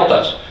because they helped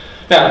us.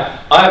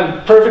 Now,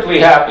 I'm perfectly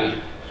happy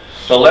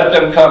to let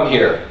them come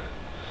here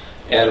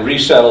and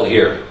resettle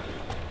here.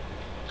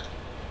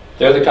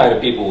 They're the kind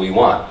of people we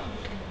want.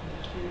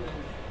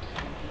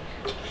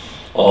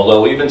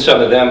 Although even some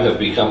of them have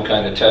become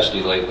kind of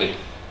testy lately.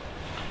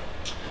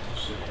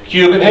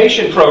 Cuban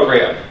Haitian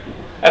program.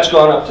 That's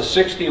gone up to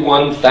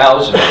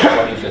 61,000 in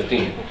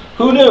 2015.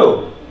 Who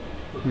knew?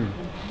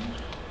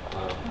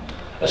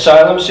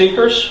 Asylum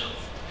seekers.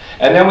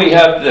 And then we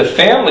have the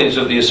families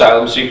of the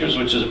asylum seekers,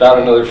 which is about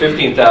another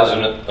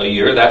 15,000 a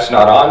year. That's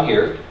not on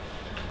here.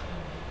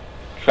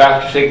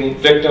 Trafficking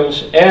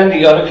victims and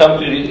the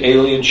unaccompanied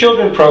alien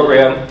children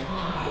program,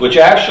 which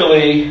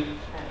actually,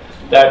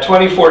 that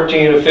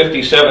 2014 of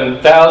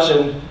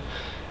 57,000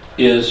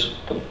 is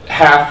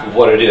half of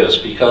what it is,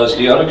 because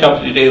the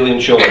unaccompanied alien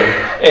children,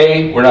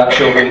 A, were not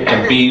children,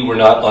 and B, were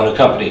not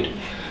unaccompanied.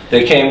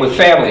 They came with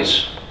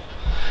families.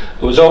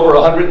 It was over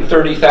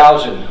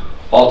 130,000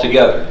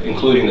 altogether,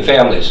 including the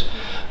families.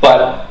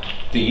 But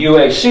the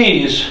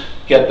UACs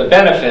get the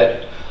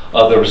benefit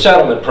of the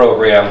resettlement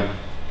program.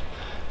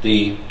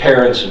 The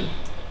parents and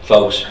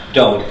folks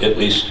don't, at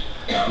least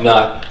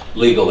not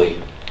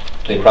legally.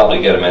 They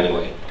probably get them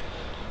anyway.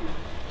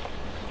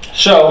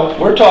 So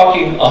we're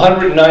talking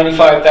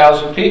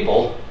 195,000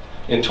 people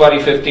in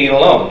 2015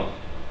 alone.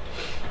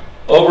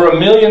 Over 1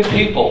 million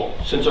people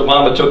since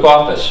Obama took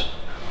office.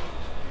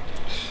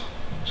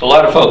 It's a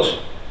lot of folks.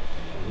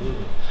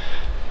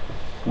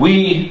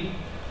 We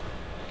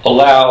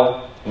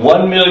allow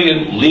 1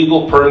 million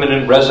legal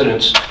permanent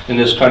residents in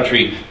this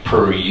country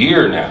per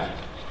year now.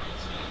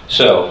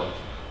 So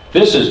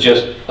this is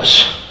just,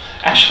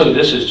 actually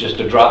this is just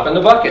a drop in the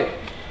bucket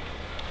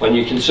when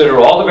you consider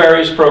all the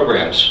various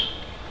programs.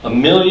 1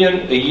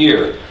 million a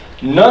year.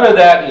 None of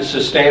that is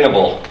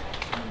sustainable.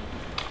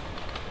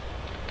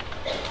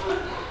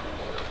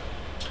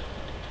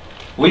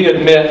 We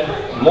admit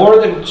more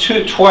than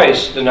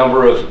twice the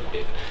number of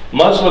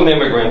Muslim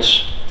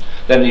immigrants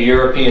than the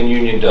European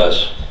Union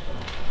does.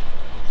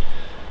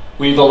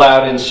 We've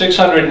allowed in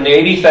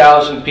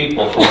 680,000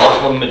 people from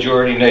Muslim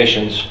majority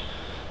nations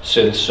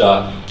since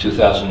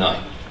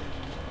 2009.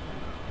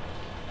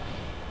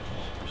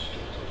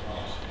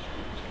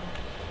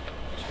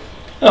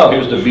 Oh,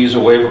 here's the visa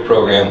waiver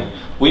program.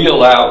 We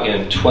allow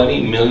in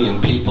 20 million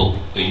people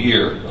a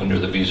year under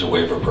the visa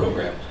waiver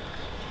program.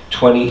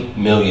 20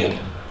 million.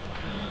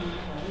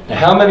 Now,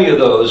 how many of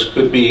those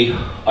could be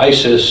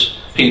ISIS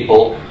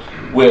people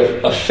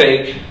with a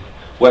fake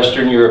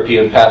Western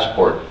European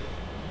passport?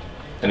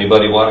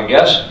 Anybody want to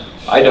guess?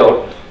 I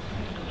don't.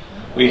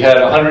 We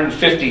had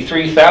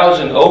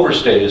 153,000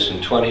 overstays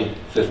in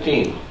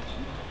 2015.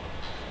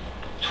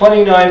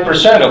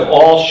 29% of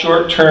all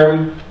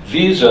short-term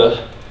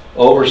visa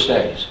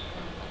overstays.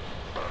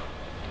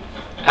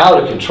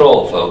 Out of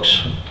control,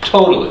 folks.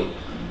 Totally.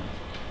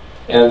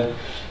 And,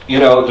 you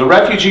know, the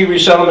Refugee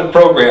Resettlement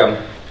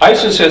Program,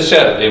 ISIS has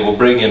said they will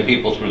bring in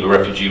people through the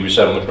Refugee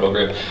Resettlement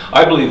Program.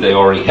 I believe they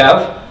already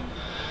have.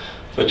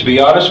 But to be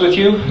honest with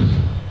you,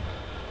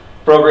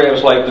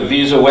 programs like the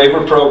Visa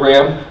Waiver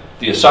Program,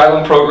 the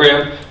Asylum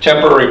Program,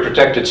 Temporary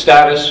Protected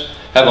Status,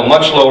 have a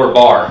much lower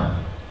bar.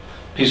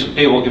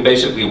 People can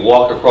basically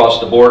walk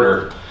across the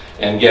border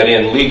and get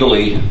in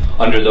legally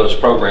under those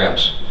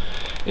programs.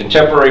 In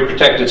Temporary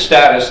Protected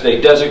Status, they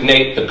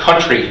designate the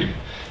country,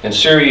 and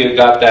Syria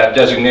got that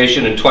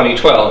designation in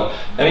 2012.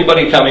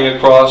 Anybody coming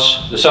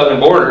across the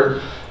southern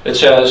border that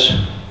says,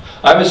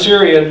 I'm a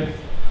Syrian,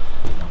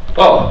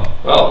 oh,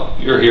 well,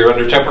 you're here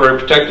under Temporary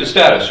Protected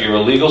Status. You're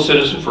a legal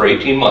citizen for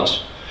 18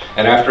 months.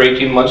 And after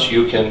 18 months,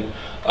 you can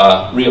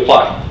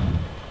reapply.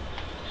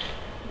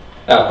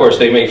 Now, of course,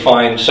 they may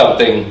find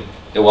something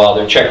while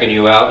they're checking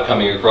you out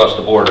coming across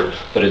the border,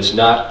 but it's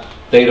not,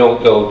 they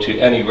don't go to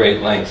any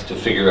great length to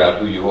figure out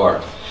who you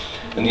are.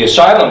 And the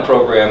asylum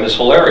program is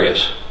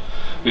hilarious.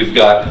 We've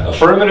got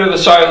affirmative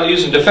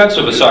asylees and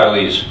defensive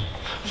asylees.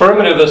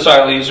 Affirmative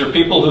asylees are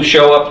people who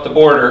show up at the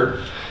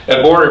border,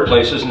 at border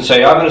places and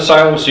say, I'm an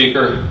asylum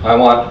seeker, I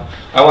want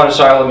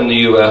asylum in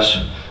the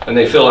US, and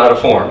they fill out a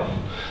form.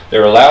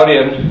 They're allowed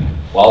in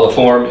while the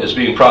form is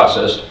being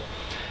processed.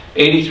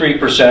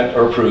 83%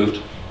 are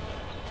approved.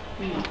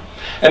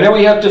 And then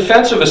we have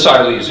defensive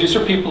asylees. These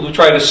are people who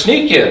try to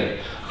sneak in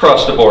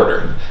across the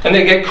border, and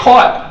they get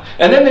caught.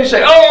 And then they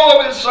say, oh,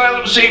 I'm an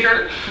asylum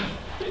seeker,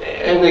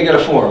 and they get a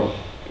form,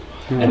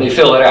 and they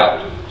fill it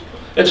out.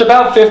 It's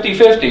about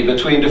 50-50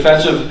 between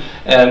defensive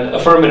and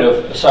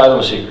affirmative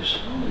asylum seekers.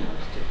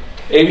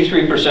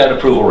 83%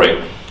 approval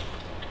rate.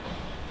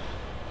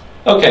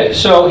 Okay,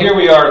 so here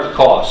we are at the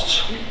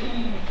costs.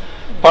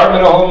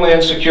 Department of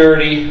Homeland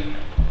Security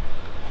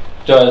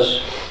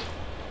does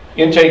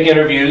intake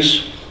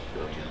interviews,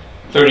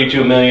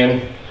 32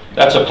 million.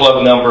 That's a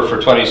plug number for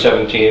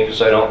 2017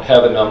 because I don't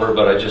have a number,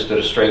 but I just did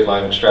a straight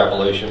line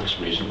extrapolation. It's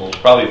reasonable. It's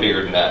probably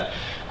bigger than that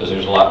because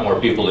there's a lot more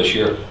people this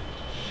year.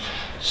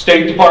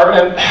 State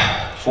Department,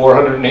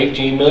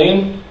 418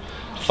 million,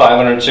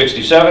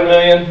 567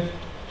 million.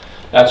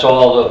 That's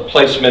all the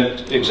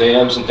placement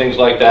exams and things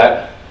like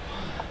that.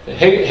 The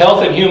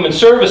Health and Human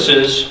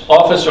Services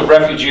Office of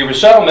Refugee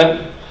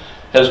Resettlement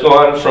has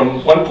gone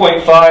from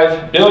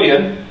 1.5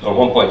 billion, or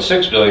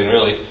 1.6 billion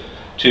really,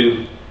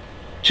 to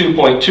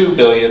 2.2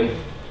 billion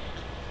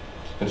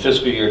in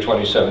fiscal year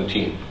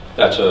 2017.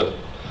 That's a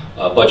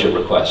budget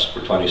request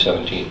for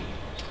 2017.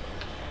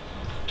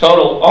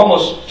 Total,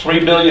 almost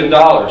 $3 billion.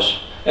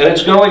 And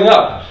it's going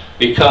up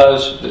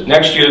because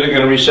next year they're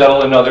going to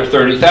resettle another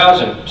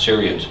 30,000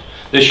 Syrians.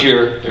 This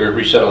year they're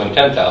resettling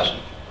 10,000,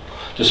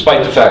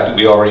 despite the fact that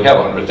we already have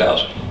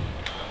 100,000.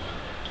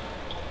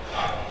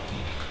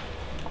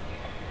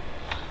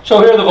 So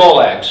here are the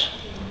VOLAGs.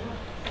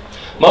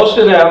 Most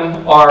of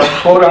them are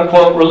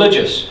quote-unquote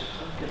religious.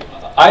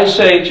 I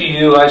say to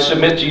you, I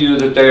submit to you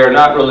that they are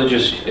not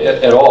religious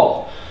at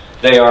all.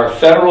 They are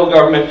federal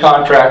government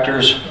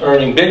contractors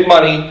earning big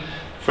money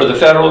for the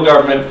federal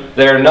government.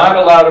 They are not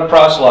allowed to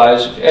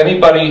proselytize. If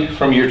anybody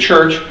from your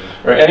church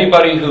or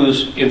anybody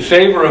who's in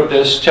favor of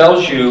this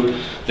tells you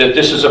that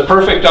this is a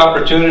perfect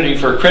opportunity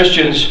for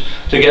Christians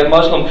to get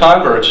Muslim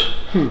converts,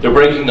 they're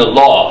breaking the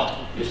law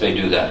if they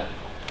do that.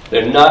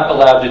 They're not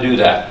allowed to do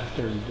that.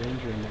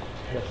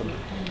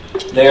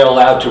 They are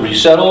allowed to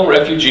resettle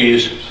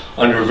refugees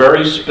under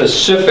very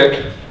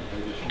specific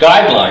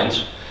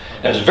guidelines,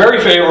 and it's very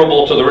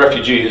favorable to the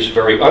refugees,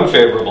 very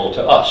unfavorable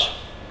to us.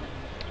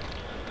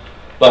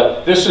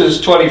 But this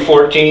is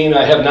 2014.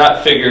 I have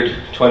not figured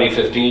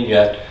 2015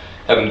 yet.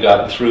 Haven't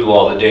gotten through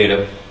all the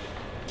data.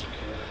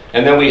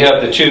 And then we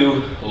have the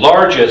two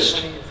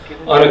largest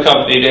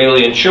unaccompanied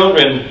alien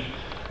children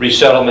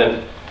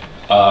resettlement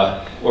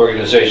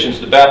organizations,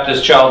 the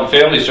Baptist Child and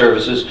Family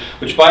Services,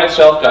 which by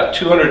itself got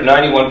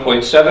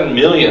 $291.7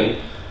 million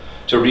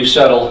to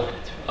resettle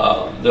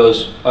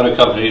those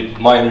unaccompanied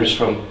minors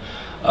from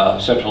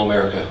Central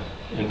America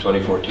in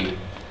 2014.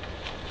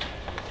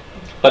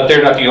 But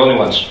they're not the only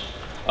ones.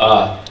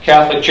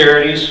 Catholic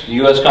Charities, the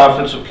U.S.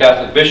 Conference of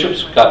Catholic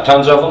Bishops, got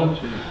tons of them.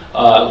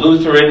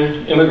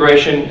 Lutheran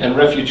Immigration and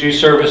Refugee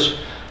Service,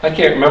 I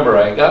can't remember,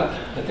 I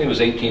think it was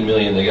 18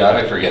 million they got,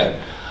 I forget.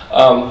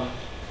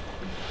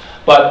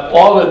 But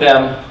all of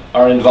them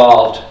are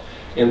involved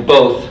in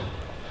both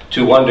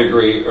to one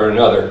degree or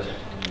another.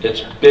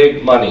 It's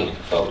big money,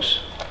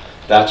 folks.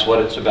 That's what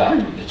it's about.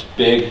 It's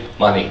big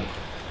money.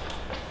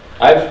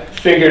 I've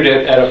figured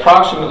it at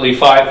approximately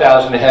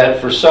 5,000 a head.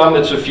 For some,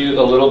 it's a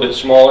little bit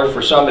smaller.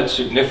 For some, it's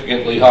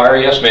significantly higher.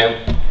 Yes, ma'am?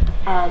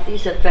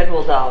 These are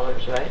federal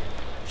dollars, right?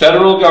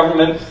 Federal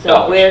government So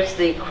dollars. where's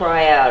the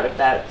cry out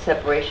about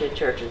separation of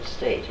church and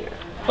state here?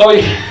 Oh,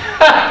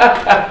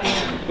 yeah.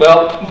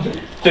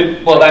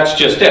 well, that's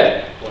just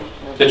it.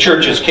 The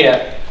churches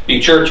can't be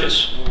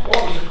churches.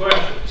 What was the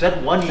question? Is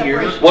that 1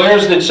 year?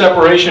 Where's the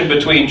separation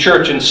between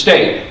church and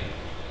state?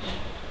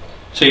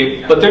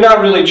 See, but they're not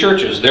really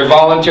churches. They're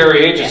voluntary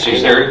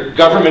agencies. They're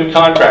government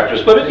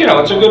contractors. But, you know,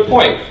 it's a good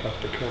point.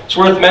 It's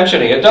worth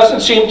mentioning. It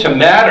doesn't seem to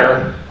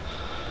matter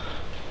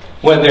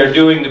when they're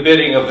doing the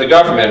bidding of the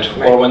government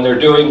or when they're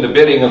doing the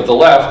bidding of the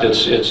left.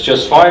 It's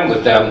just fine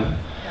with them.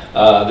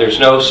 There's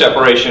no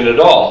separation at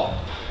all.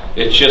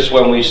 It's just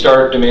when we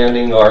start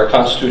demanding our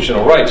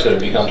constitutional rights that it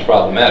becomes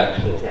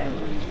problematic.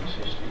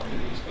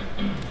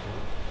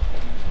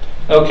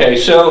 Okay,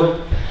 so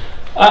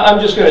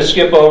I'm just going to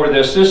skip over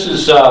this. This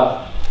is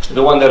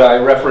the one that I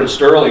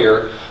referenced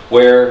earlier,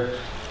 where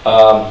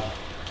a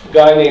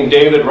guy named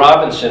David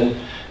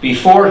Robinson,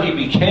 before he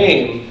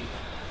became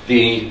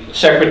the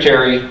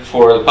Secretary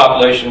for the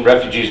Population,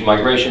 Refugees, and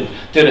Migration,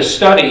 did a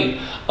study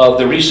of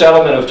the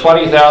resettlement of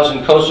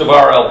 20,000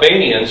 Kosovar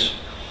Albanians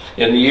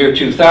in the year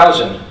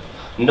 2000.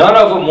 None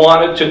of them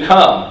wanted to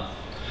come.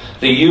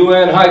 The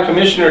UN High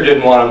Commissioner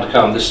didn't want them to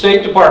come. The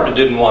State Department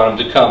didn't want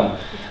them to come.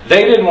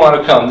 They didn't want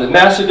to come. The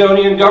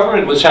Macedonian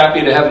government was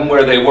happy to have them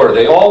where they were.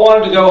 They all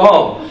wanted to go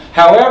home.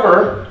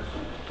 However,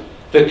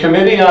 the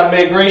Committee on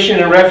Migration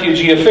and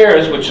Refugee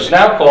Affairs, which is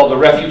now called the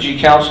Refugee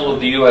Council of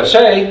the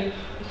USA,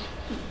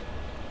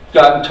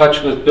 got in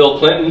touch with Bill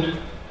Clinton.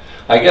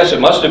 I guess it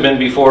must have been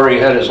before he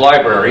had his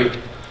library,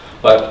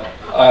 but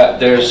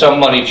there's some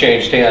money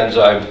changed hands,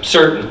 I'm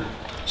certain.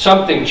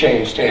 Something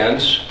changed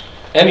hands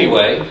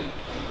anyway.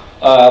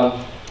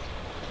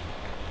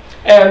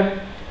 And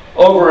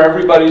over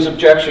everybody's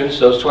objections,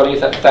 those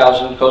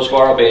 20,000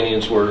 Kosovar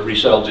Albanians were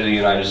resettled to the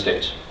United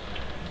States.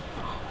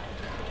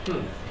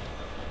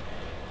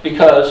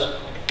 Because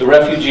the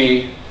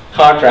refugee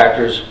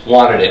contractors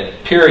wanted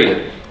it,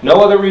 period.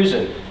 No other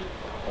reason.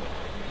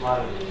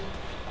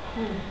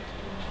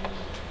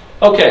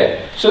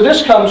 Okay, so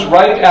this comes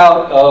right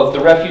out of the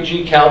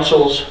Refugee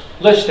Council's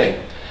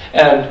listing.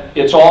 And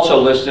it's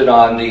also listed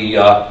on the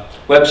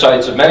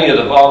websites of many of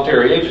the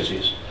voluntary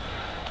agencies.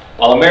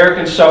 While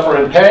Americans suffer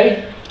and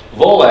pay,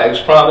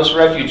 VOLAGs promise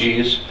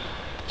refugees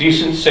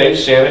decent, safe,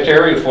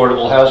 sanitary,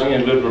 affordable housing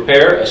and good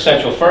repair,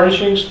 essential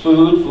furnishings,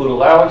 food, food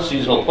allowance,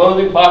 seasonal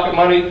clothing, pocket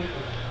money,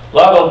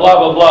 blah, blah, blah,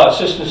 blah, blah,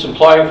 assistance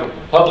applying for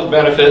public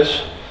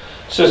benefits,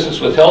 assistance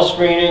with health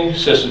screening,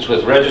 assistance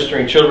with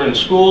registering children in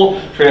school,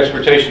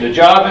 transportation to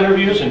job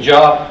interviews, and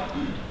job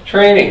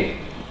training.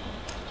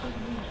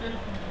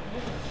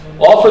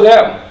 All for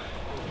them.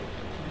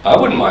 I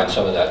wouldn't mind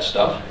some of that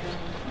stuff.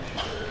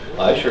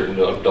 I sure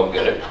don't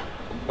get it.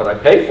 But I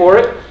pay for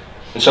it,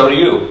 and so do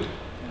you.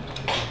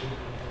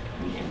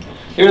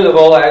 Here are the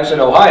VOLAGs in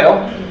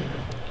Ohio.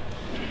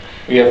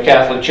 We have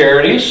Catholic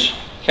Charities,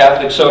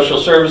 Catholic Social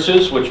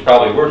Services, which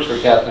probably works for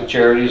Catholic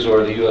Charities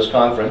or the U.S.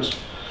 Conference,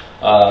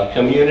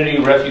 Community,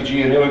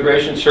 Refugee, and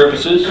Immigration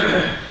Services,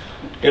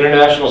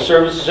 International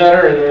Services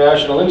Center,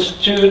 International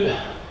Institute,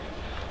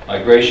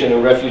 Migration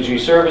and Refugee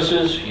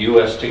Services,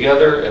 U.S.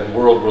 Together, and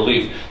World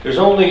Relief. There's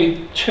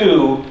only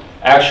 2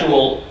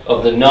 actual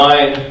of the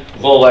 9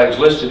 VOLAGs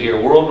listed here,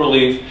 World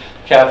Relief,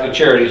 Catholic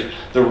Charities.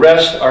 The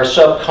rest are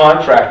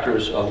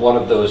subcontractors of one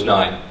of those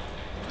 9.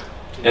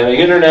 And the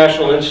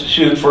International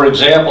Institute, for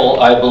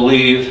example, I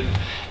believe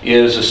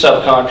is a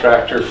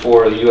subcontractor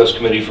for the U.S.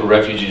 Committee for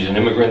Refugees and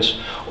Immigrants,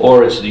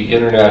 or it's the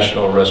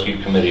International Rescue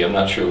Committee, I'm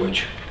not sure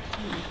which.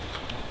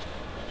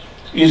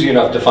 Easy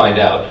enough to find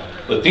out.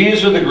 But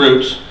these are the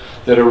groups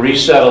that are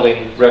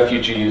resettling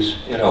refugees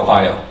in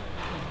Ohio.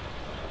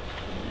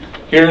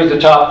 Here are the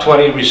top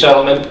 20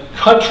 resettlement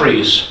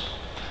countries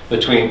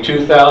between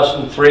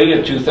 2003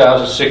 and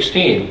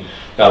 2016.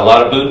 Got a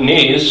lot of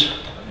Bhutanese,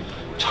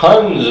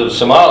 tons of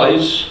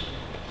Somalis,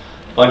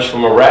 a bunch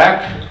from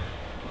Iraq,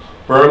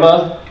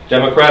 Burma,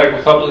 Democratic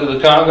Republic of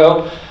the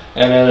Congo,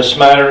 and then a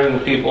smattering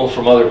of people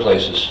from other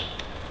places.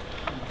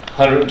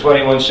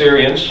 121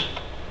 Syrians,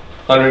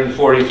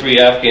 143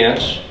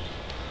 Afghans,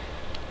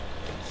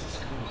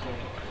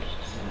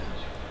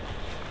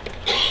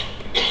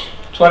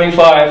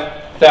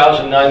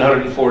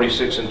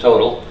 25,946 in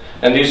total.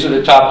 And these are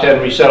the top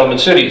 10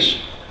 resettlement cities.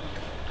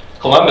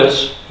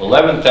 Columbus,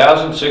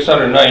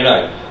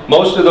 11,699.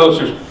 Most of those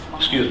are,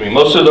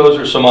 most of those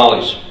are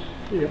Somalis.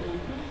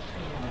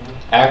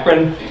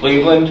 Akron,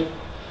 Cleveland,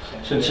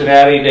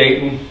 Cincinnati,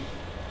 Dayton,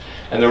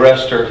 and the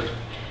rest are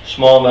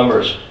small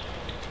numbers.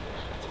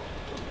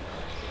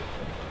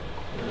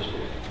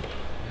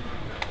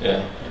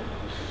 Yeah,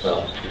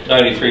 well,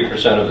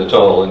 93% of the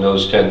total in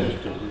those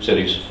 10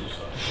 cities.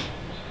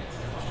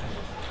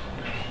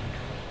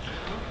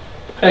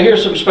 Now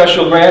here's some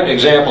special grant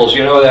examples.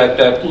 You know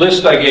that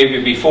list I gave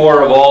you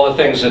before of all the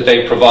things that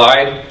they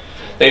provide.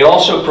 They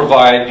also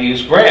provide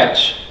these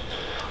grants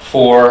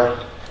for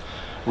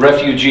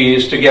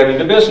refugees to get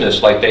into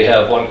business. Like they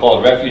have one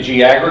called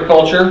Refugee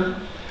Agriculture,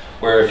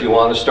 where if you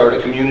want to start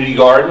a community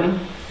garden,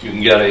 you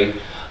can get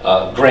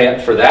a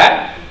grant for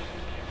that.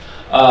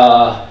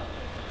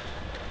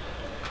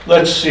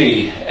 Let's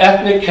see,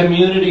 ethnic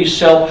community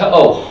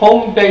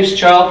home-based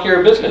child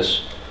care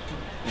business.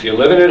 If you're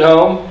living at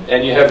home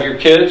and you have your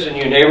kids and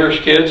your neighbor's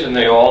kids and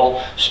they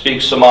all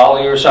speak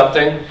Somali or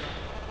something,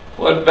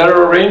 what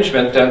better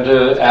arrangement than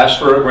to ask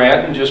for a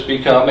grant and just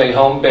become a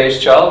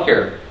home-based child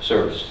care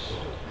service?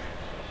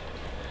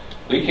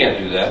 We can't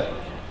do that.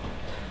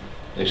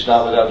 It's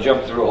not without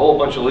jumping through a whole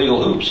bunch of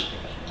legal hoops.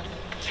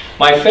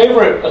 My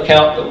favorite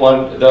account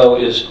one, though,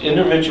 is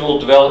individual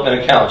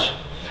development accounts.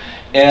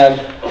 And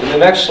in the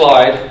next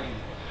slide,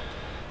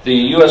 the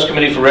U.S.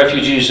 Committee for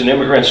Refugees and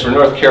Immigrants for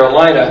North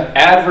Carolina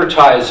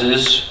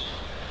advertises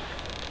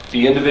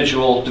the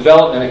individual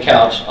development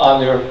accounts on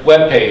their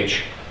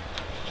webpage.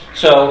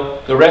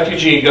 So the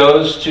refugee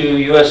goes to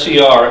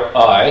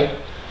USCRI,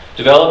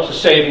 develops a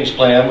savings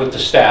plan with the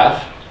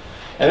staff,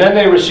 and then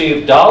they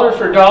receive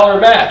dollar-for-dollar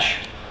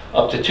match,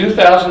 up to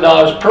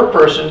 $2,000 per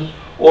person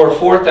or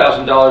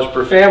 $4,000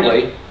 per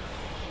family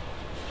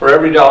for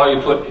every dollar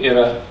you put in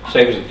a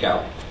savings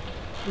account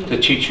to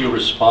teach you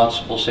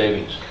responsible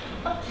savings.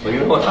 Well, you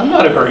know what? I'm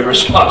not a very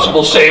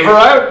responsible saver.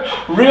 I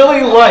would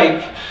really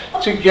like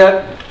to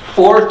get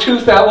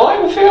 $2,000. Well, I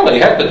have a family.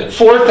 Heck with it.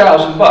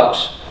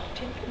 $4,000.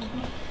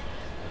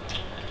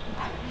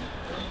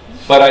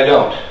 But I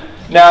don't.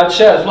 Now it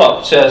says,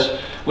 look, it says,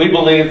 we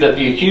believe that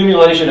the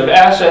accumulation of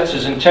assets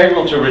is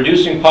integral to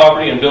reducing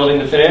poverty and building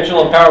the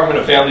financial empowerment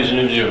of families and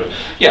individuals.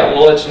 Yeah,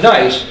 well, it's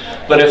nice,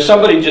 but if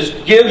somebody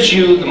just gives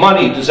you the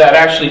money, does that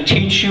actually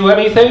teach you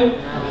anything?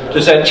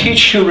 Does that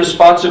teach you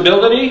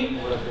responsibility?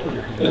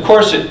 Of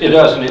course it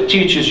doesn't. It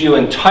teaches you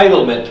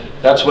entitlement.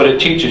 That's what it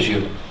teaches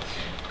you.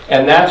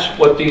 And that's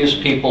what these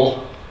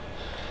people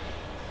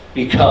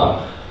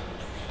become.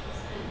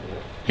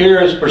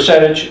 Here is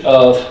percentage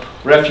of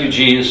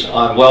refugees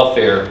on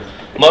welfare.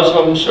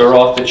 Muslims are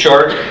off the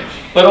chart,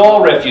 but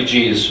all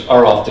refugees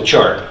are off the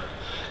chart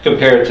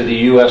compared to the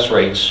U.S.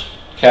 rates.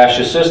 Cash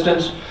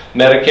assistance,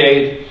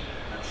 Medicaid,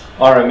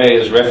 RMA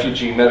is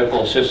refugee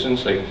medical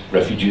assistance.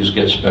 Refugees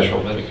get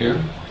special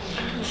Medicare.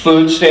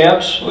 Food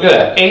stamps, look at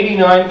that,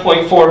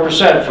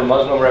 89.4% for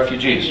Muslim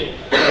refugees.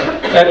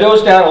 That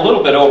goes down a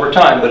little bit over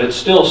time, but it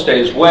still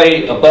stays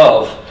way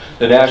above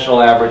the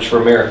national average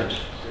for Americans.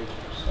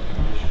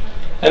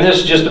 And this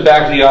is just the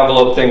back of the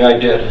envelope thing I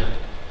did.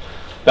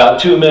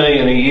 About $2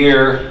 million a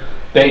year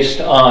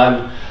based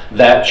on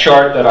that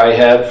chart that I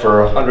had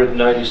for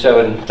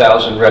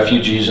 197,000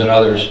 refugees and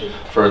others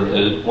for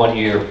the 1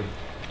 year,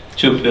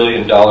 $2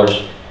 billion.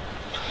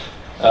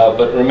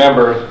 But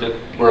remember that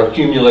we're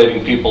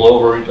accumulating people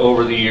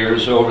over the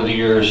years.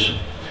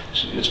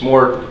 It's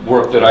more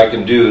work that I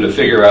can do to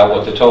figure out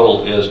what the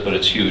total is, but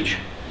it's huge.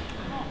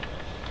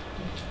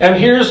 And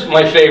here's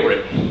my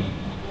favorite.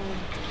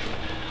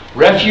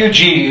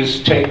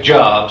 Refugees take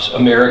jobs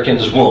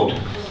Americans won't.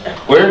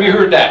 Where have you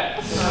heard that?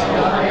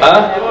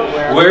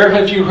 Huh? Where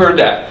have you heard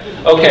that?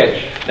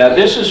 Okay, now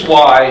this is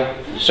why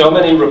so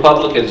many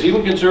Republicans,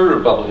 even conservative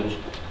Republicans,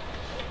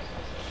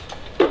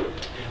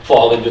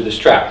 fall into this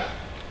trap.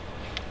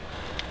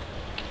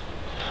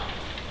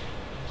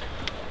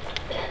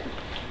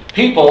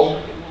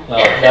 People,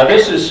 now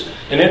this is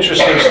an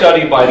interesting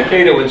study by the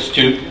Cato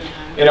Institute.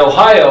 In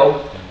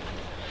Ohio,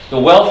 the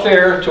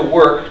welfare to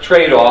work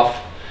trade-off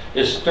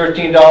is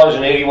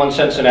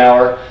 $13.81 an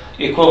hour,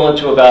 equivalent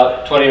to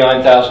about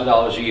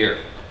 $29,000 a year.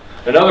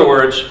 In other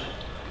words,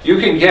 you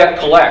can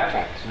collect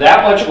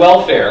that much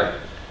welfare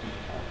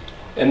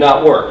and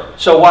not work.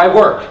 So why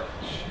work?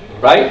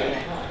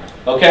 Right?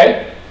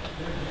 Okay?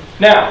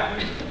 Now,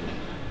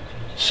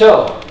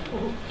 so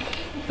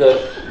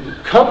the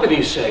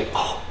companies say,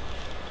 oh,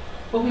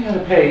 well, we got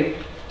to pay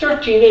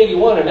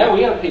 $13.81 an hour.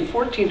 We got to pay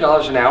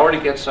 $14 an hour to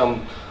get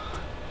some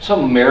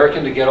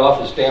American to get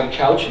off his damn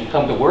couch and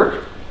come to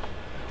work,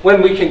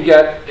 when we can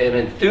get an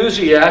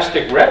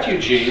enthusiastic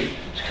refugee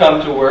to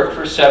come to work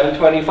for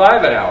 $7.25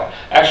 an hour.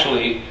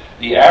 Actually,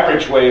 the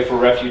average wage for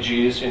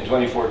refugees in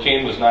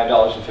 2014 was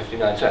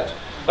 $9.59.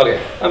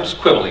 Okay, I'm just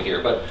quibbling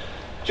here, but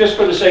just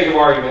for the sake of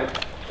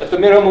argument, at the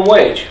minimum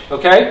wage,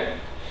 okay?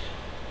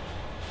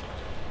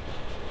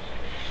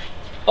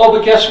 Oh,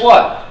 but guess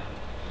what?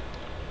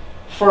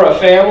 For a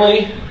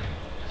family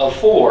of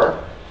 4,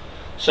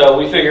 so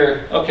we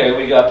figure, okay,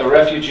 we got the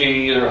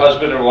refugee, their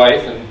husband or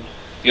wife, and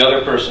the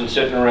other person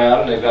sitting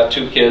around, and they've got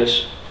 2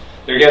 kids.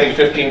 They're getting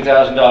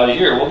 $15,000 a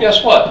year. Well,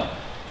 guess what?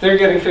 If they're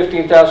getting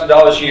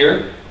 $15,000 a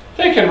year,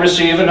 they can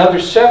receive another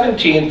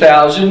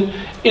 $17,000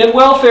 in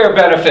welfare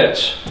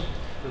benefits.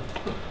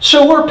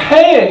 So we're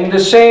paying the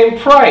same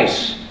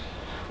price.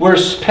 We're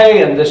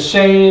paying the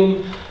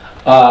same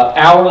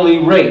hourly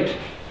rate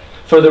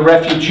for the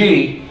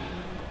refugee,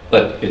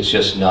 but it's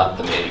just not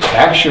the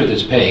manufacturer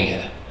that's paying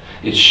it.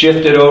 It's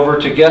shifted over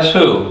to guess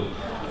who?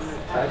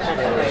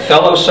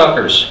 Fellow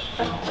suckers.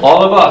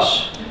 All of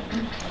us.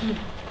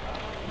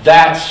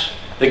 That's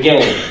the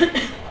game.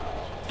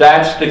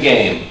 That's the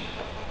game.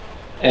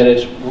 And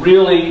it's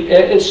really,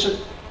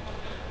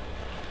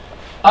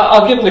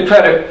 I'll give them the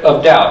credit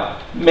of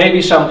doubt.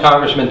 Maybe some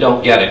congressmen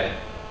don't get it,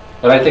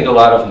 but I think a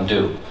lot of them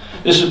do.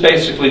 This is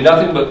basically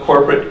nothing but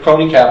corporate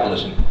crony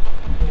capitalism.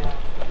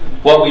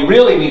 What we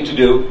really need to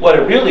do, what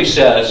it really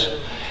says,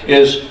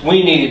 is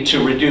we need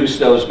to reduce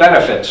those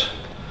benefits.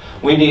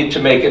 We need to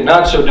make it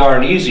not so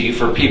darn easy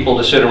for people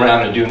to sit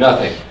around and do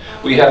nothing.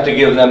 We have to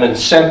give them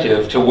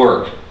incentive to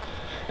work.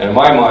 And in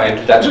my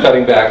mind, that's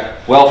cutting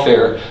back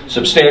welfare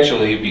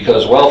substantially,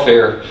 because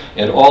welfare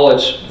in all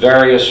its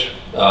various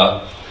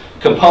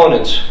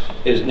components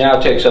now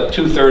takes up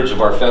 2/3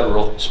 of our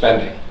federal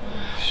spending.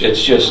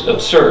 It's just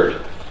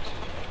absurd.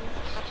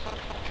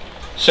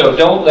 So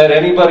don't let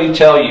anybody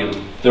tell you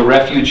the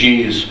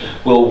refugees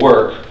will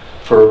work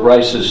for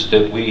prices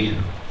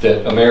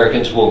that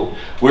Americans won't.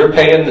 We're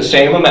paying the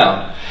same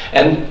amount.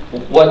 And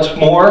what's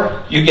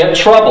more, you get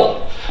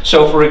trouble.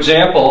 So for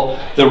example,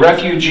 the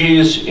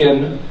refugees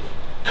in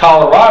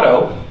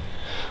Colorado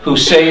who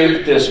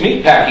saved this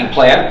meatpacking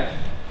plant,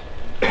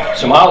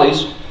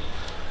 Somalis,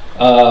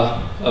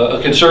 a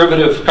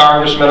conservative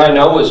congressman I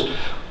know was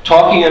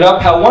talking it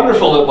up, how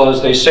wonderful it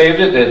was. They saved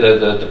it,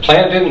 the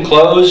plant didn't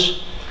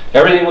close,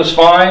 everything was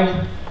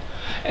fine.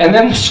 And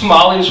then the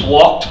Somalis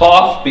walked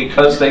off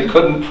because they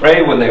couldn't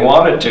pray when they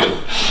wanted to.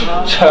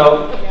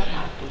 So,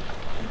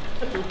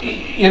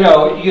 you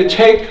know, you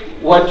take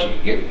what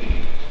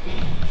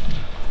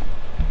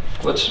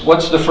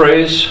what's the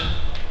phrase?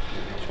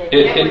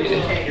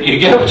 You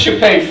get what you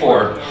pay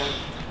for.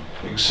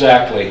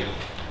 Exactly.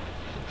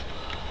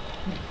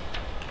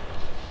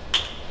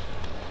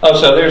 Oh,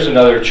 so there's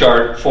another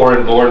chart,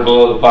 foreign born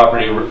below the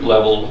poverty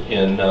level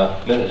in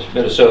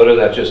Minnesota.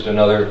 That's just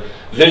another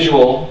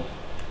visual.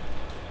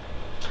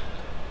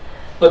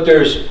 But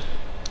there's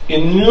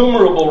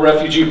innumerable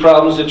refugee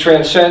problems that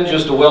transcend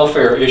just the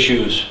welfare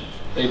issues.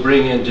 They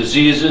bring in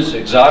diseases,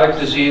 exotic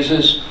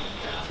diseases.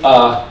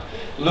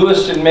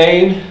 Lewiston,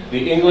 Maine,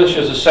 the English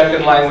as a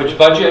second language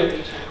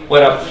budget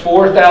went up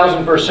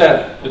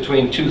 4,000%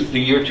 between the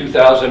year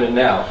 2000 and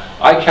now.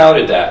 I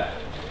counted that.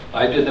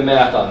 I did the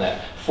math on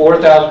that.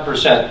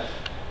 4,000%.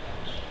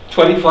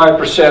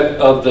 25%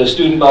 of the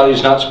student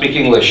body not speak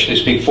English. They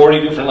speak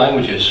 40 different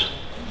languages.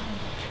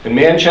 In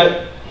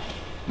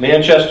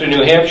Manchester,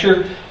 New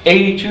Hampshire,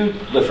 82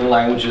 different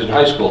languages in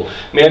high school.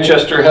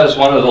 Manchester has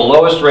one of the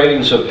lowest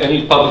ratings of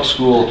any public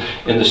school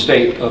in the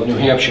state of New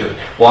Hampshire.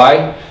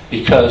 Why?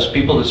 Because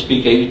people that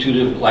speak 82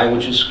 different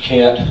languages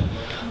can't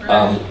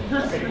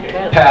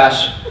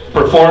pass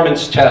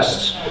performance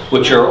tests,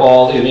 which are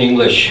all in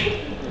English.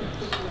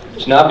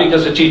 It's not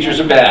because the teachers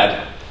are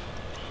bad.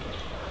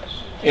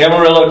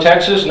 Amarillo,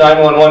 Texas,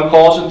 911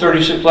 calls in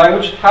 36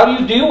 languages. How do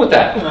you deal with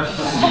that?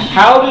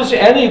 How does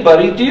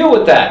anybody deal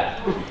with that?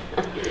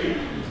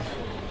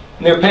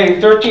 And they're paying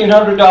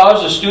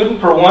 $1,300 a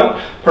student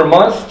per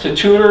month to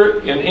tutor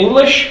in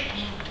English.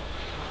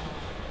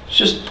 It's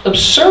just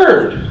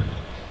absurd.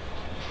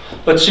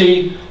 But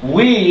see,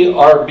 we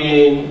are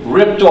being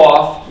ripped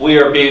off, we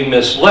are being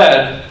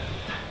misled,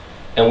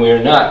 and we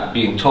are not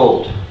being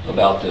told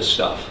about this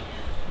stuff.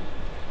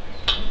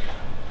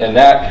 And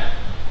that,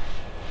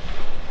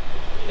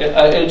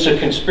 it's a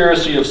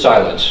conspiracy of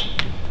silence.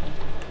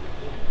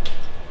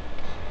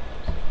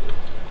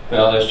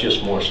 Well, that's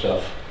just more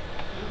stuff.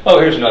 Oh,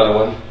 here's another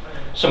one.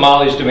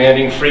 Somalis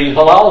demanding free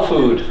halal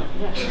food.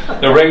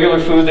 The regular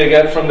food they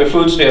get from the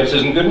food stamps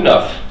isn't good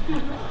enough.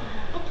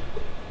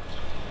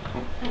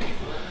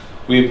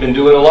 We've been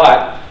doing a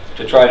lot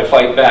to try to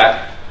fight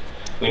back.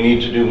 We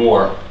need to do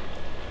more.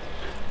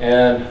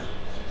 And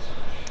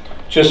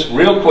just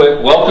real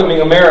quick,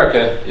 Welcoming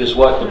America is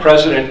what the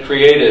president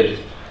created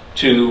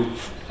to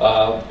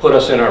put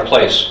us in our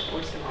place.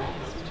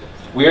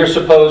 We are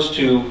supposed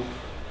to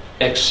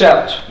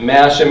accept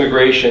mass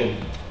immigration.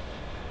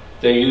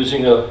 They're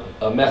using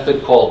a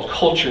method called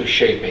culture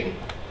shaping.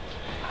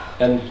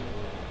 And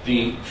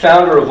the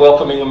founder of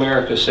Welcoming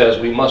America says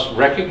we must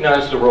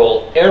recognize the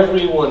role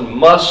everyone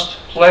must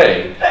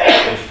play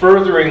in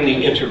furthering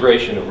the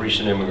integration of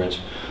recent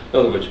immigrants. In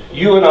other words,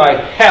 you and I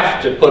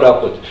have to put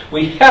up with it.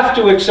 We have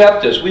to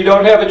accept this. We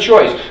don't have a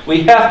choice.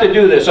 We have to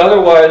do this.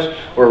 Otherwise,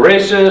 we're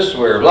racist,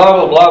 we're blah,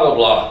 blah, blah, blah,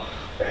 blah.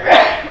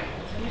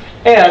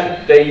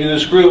 And they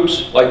use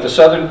groups like the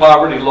Southern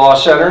Poverty Law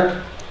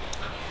Center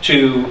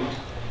to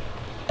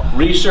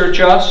research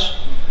us,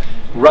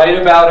 write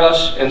about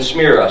us, and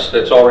smear us.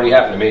 That's already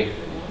happened to me.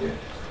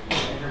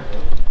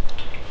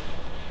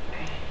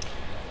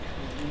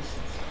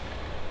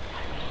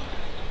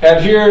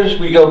 And here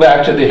we go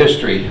back to the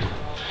history.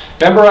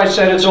 Remember I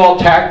said it's all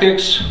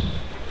tactics?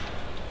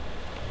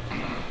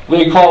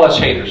 They call us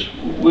haters.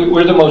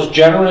 We're the most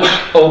generous,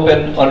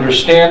 open,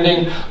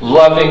 understanding,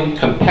 loving,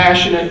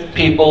 compassionate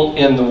people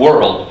in the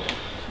world.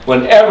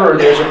 Whenever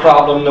there's a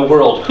problem in the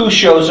world, who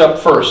shows up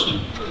first?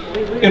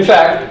 In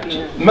fact,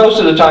 most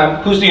of the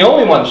time, who's the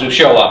only ones who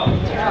show up?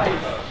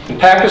 In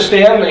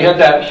Pakistan, they had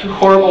that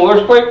horrible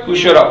earthquake. Who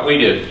showed up? We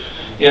did.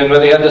 When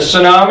they had the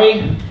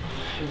tsunami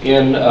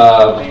in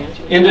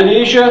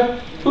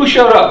Indonesia, who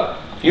showed up?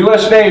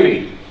 U.S.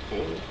 Navy.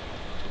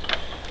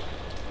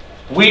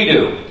 We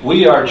do.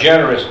 We are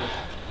generous.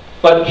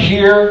 But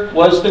here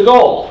was the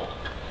goal.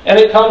 And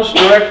it comes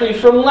directly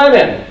from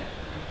Lenin.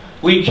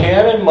 We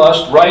can and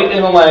must write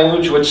in a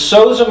language which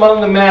sows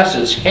among the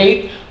masses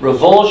hate,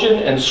 revulsion,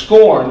 and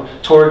scorn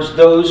towards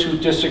those who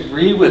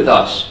disagree with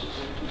us.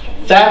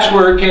 That's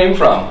where it came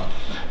from.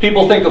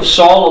 People think of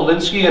Saul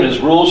Alinsky and his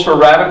rules for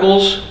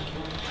radicals.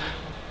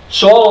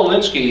 Saul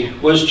Alinsky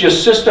was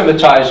just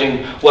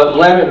systematizing what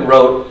Lenin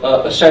wrote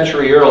a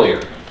century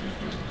earlier.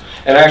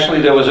 And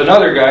actually there was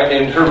another guy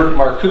named Herbert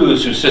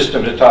Marcuse who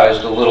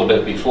systematized a little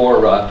bit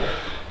before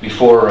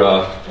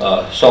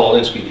Saul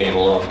Alinsky came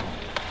along.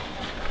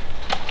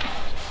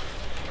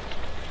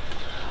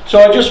 So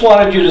I just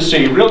wanted you to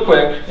see real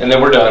quick, and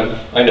then we're done.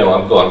 I know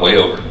I'm going way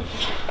over.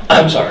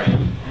 I'm sorry.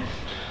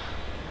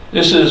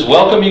 This is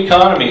Welcome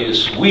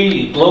Economies,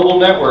 We, Global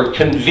Network,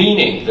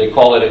 convening. They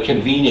call it a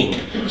convening.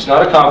 It's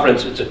not a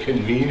conference, it's a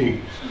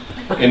convening.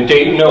 In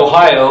Dayton,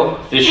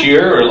 Ohio, this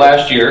year or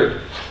last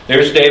year,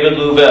 there's David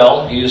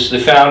Louvelle. He's the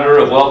founder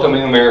of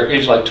Welcoming America.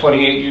 He's like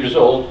 28 years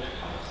old.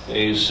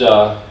 He's,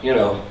 you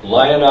know,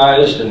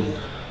 lionized and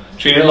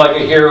treated like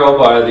a hero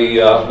by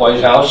the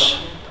White House.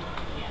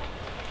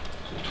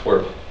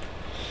 Twerp.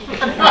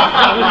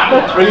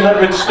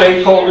 300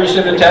 stakeholders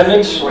in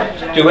attendance.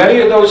 Do any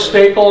of those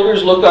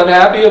stakeholders look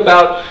unhappy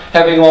about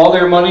having all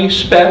their money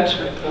spent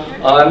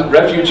on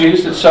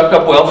refugees that suck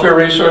up welfare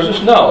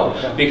resources? No,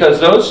 because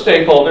those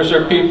stakeholders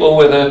are people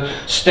with a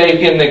stake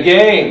in the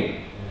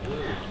game.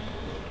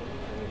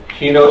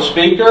 Keynote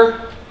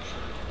speaker,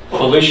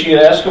 Felicia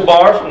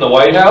Escobar from the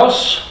White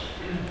House.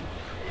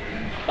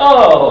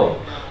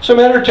 Oh, some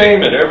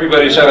entertainment.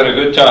 Everybody's having a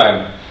good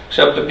time,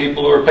 except the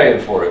people who are paying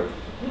for it.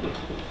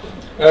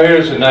 Now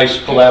here's a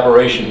nice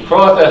collaboration,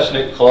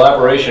 cross-ethnic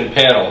collaboration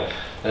panel.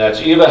 And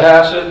that's Eva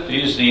Hassett,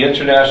 he's the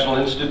International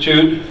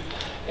Institute,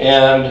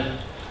 and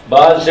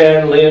Ba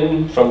Zan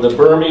Lin from the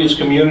Burmese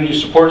Community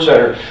Support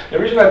Center. The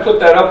reason I put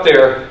that up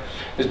there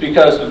is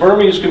because the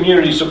Burmese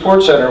Community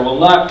Support Center will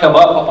not come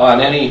up on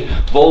any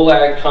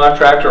VOLAG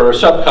contractor or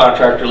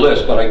subcontractor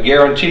list, but I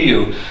guarantee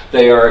you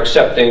they are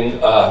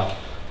accepting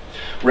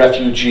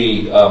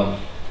refugee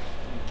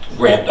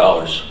grant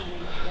dollars.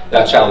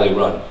 That's how they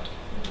run.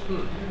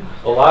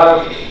 A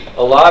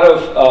lot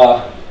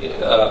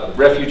of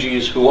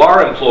refugees who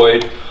are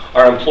employed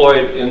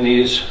in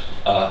these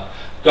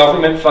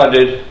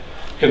government-funded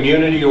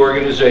community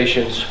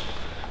organizations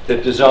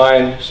that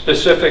design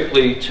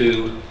specifically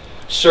to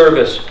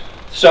service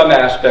some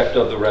aspect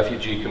of the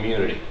refugee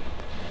community.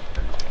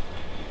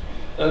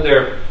 And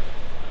their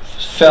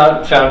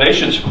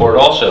foundation support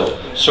also,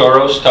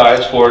 Soros,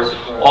 Tides for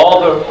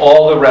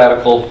all the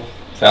radical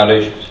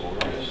foundations.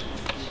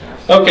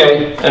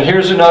 Okay, and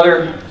here's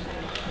another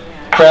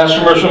crass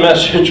commercial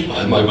message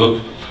by my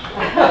book.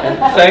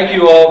 Thank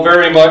you all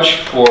very much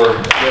for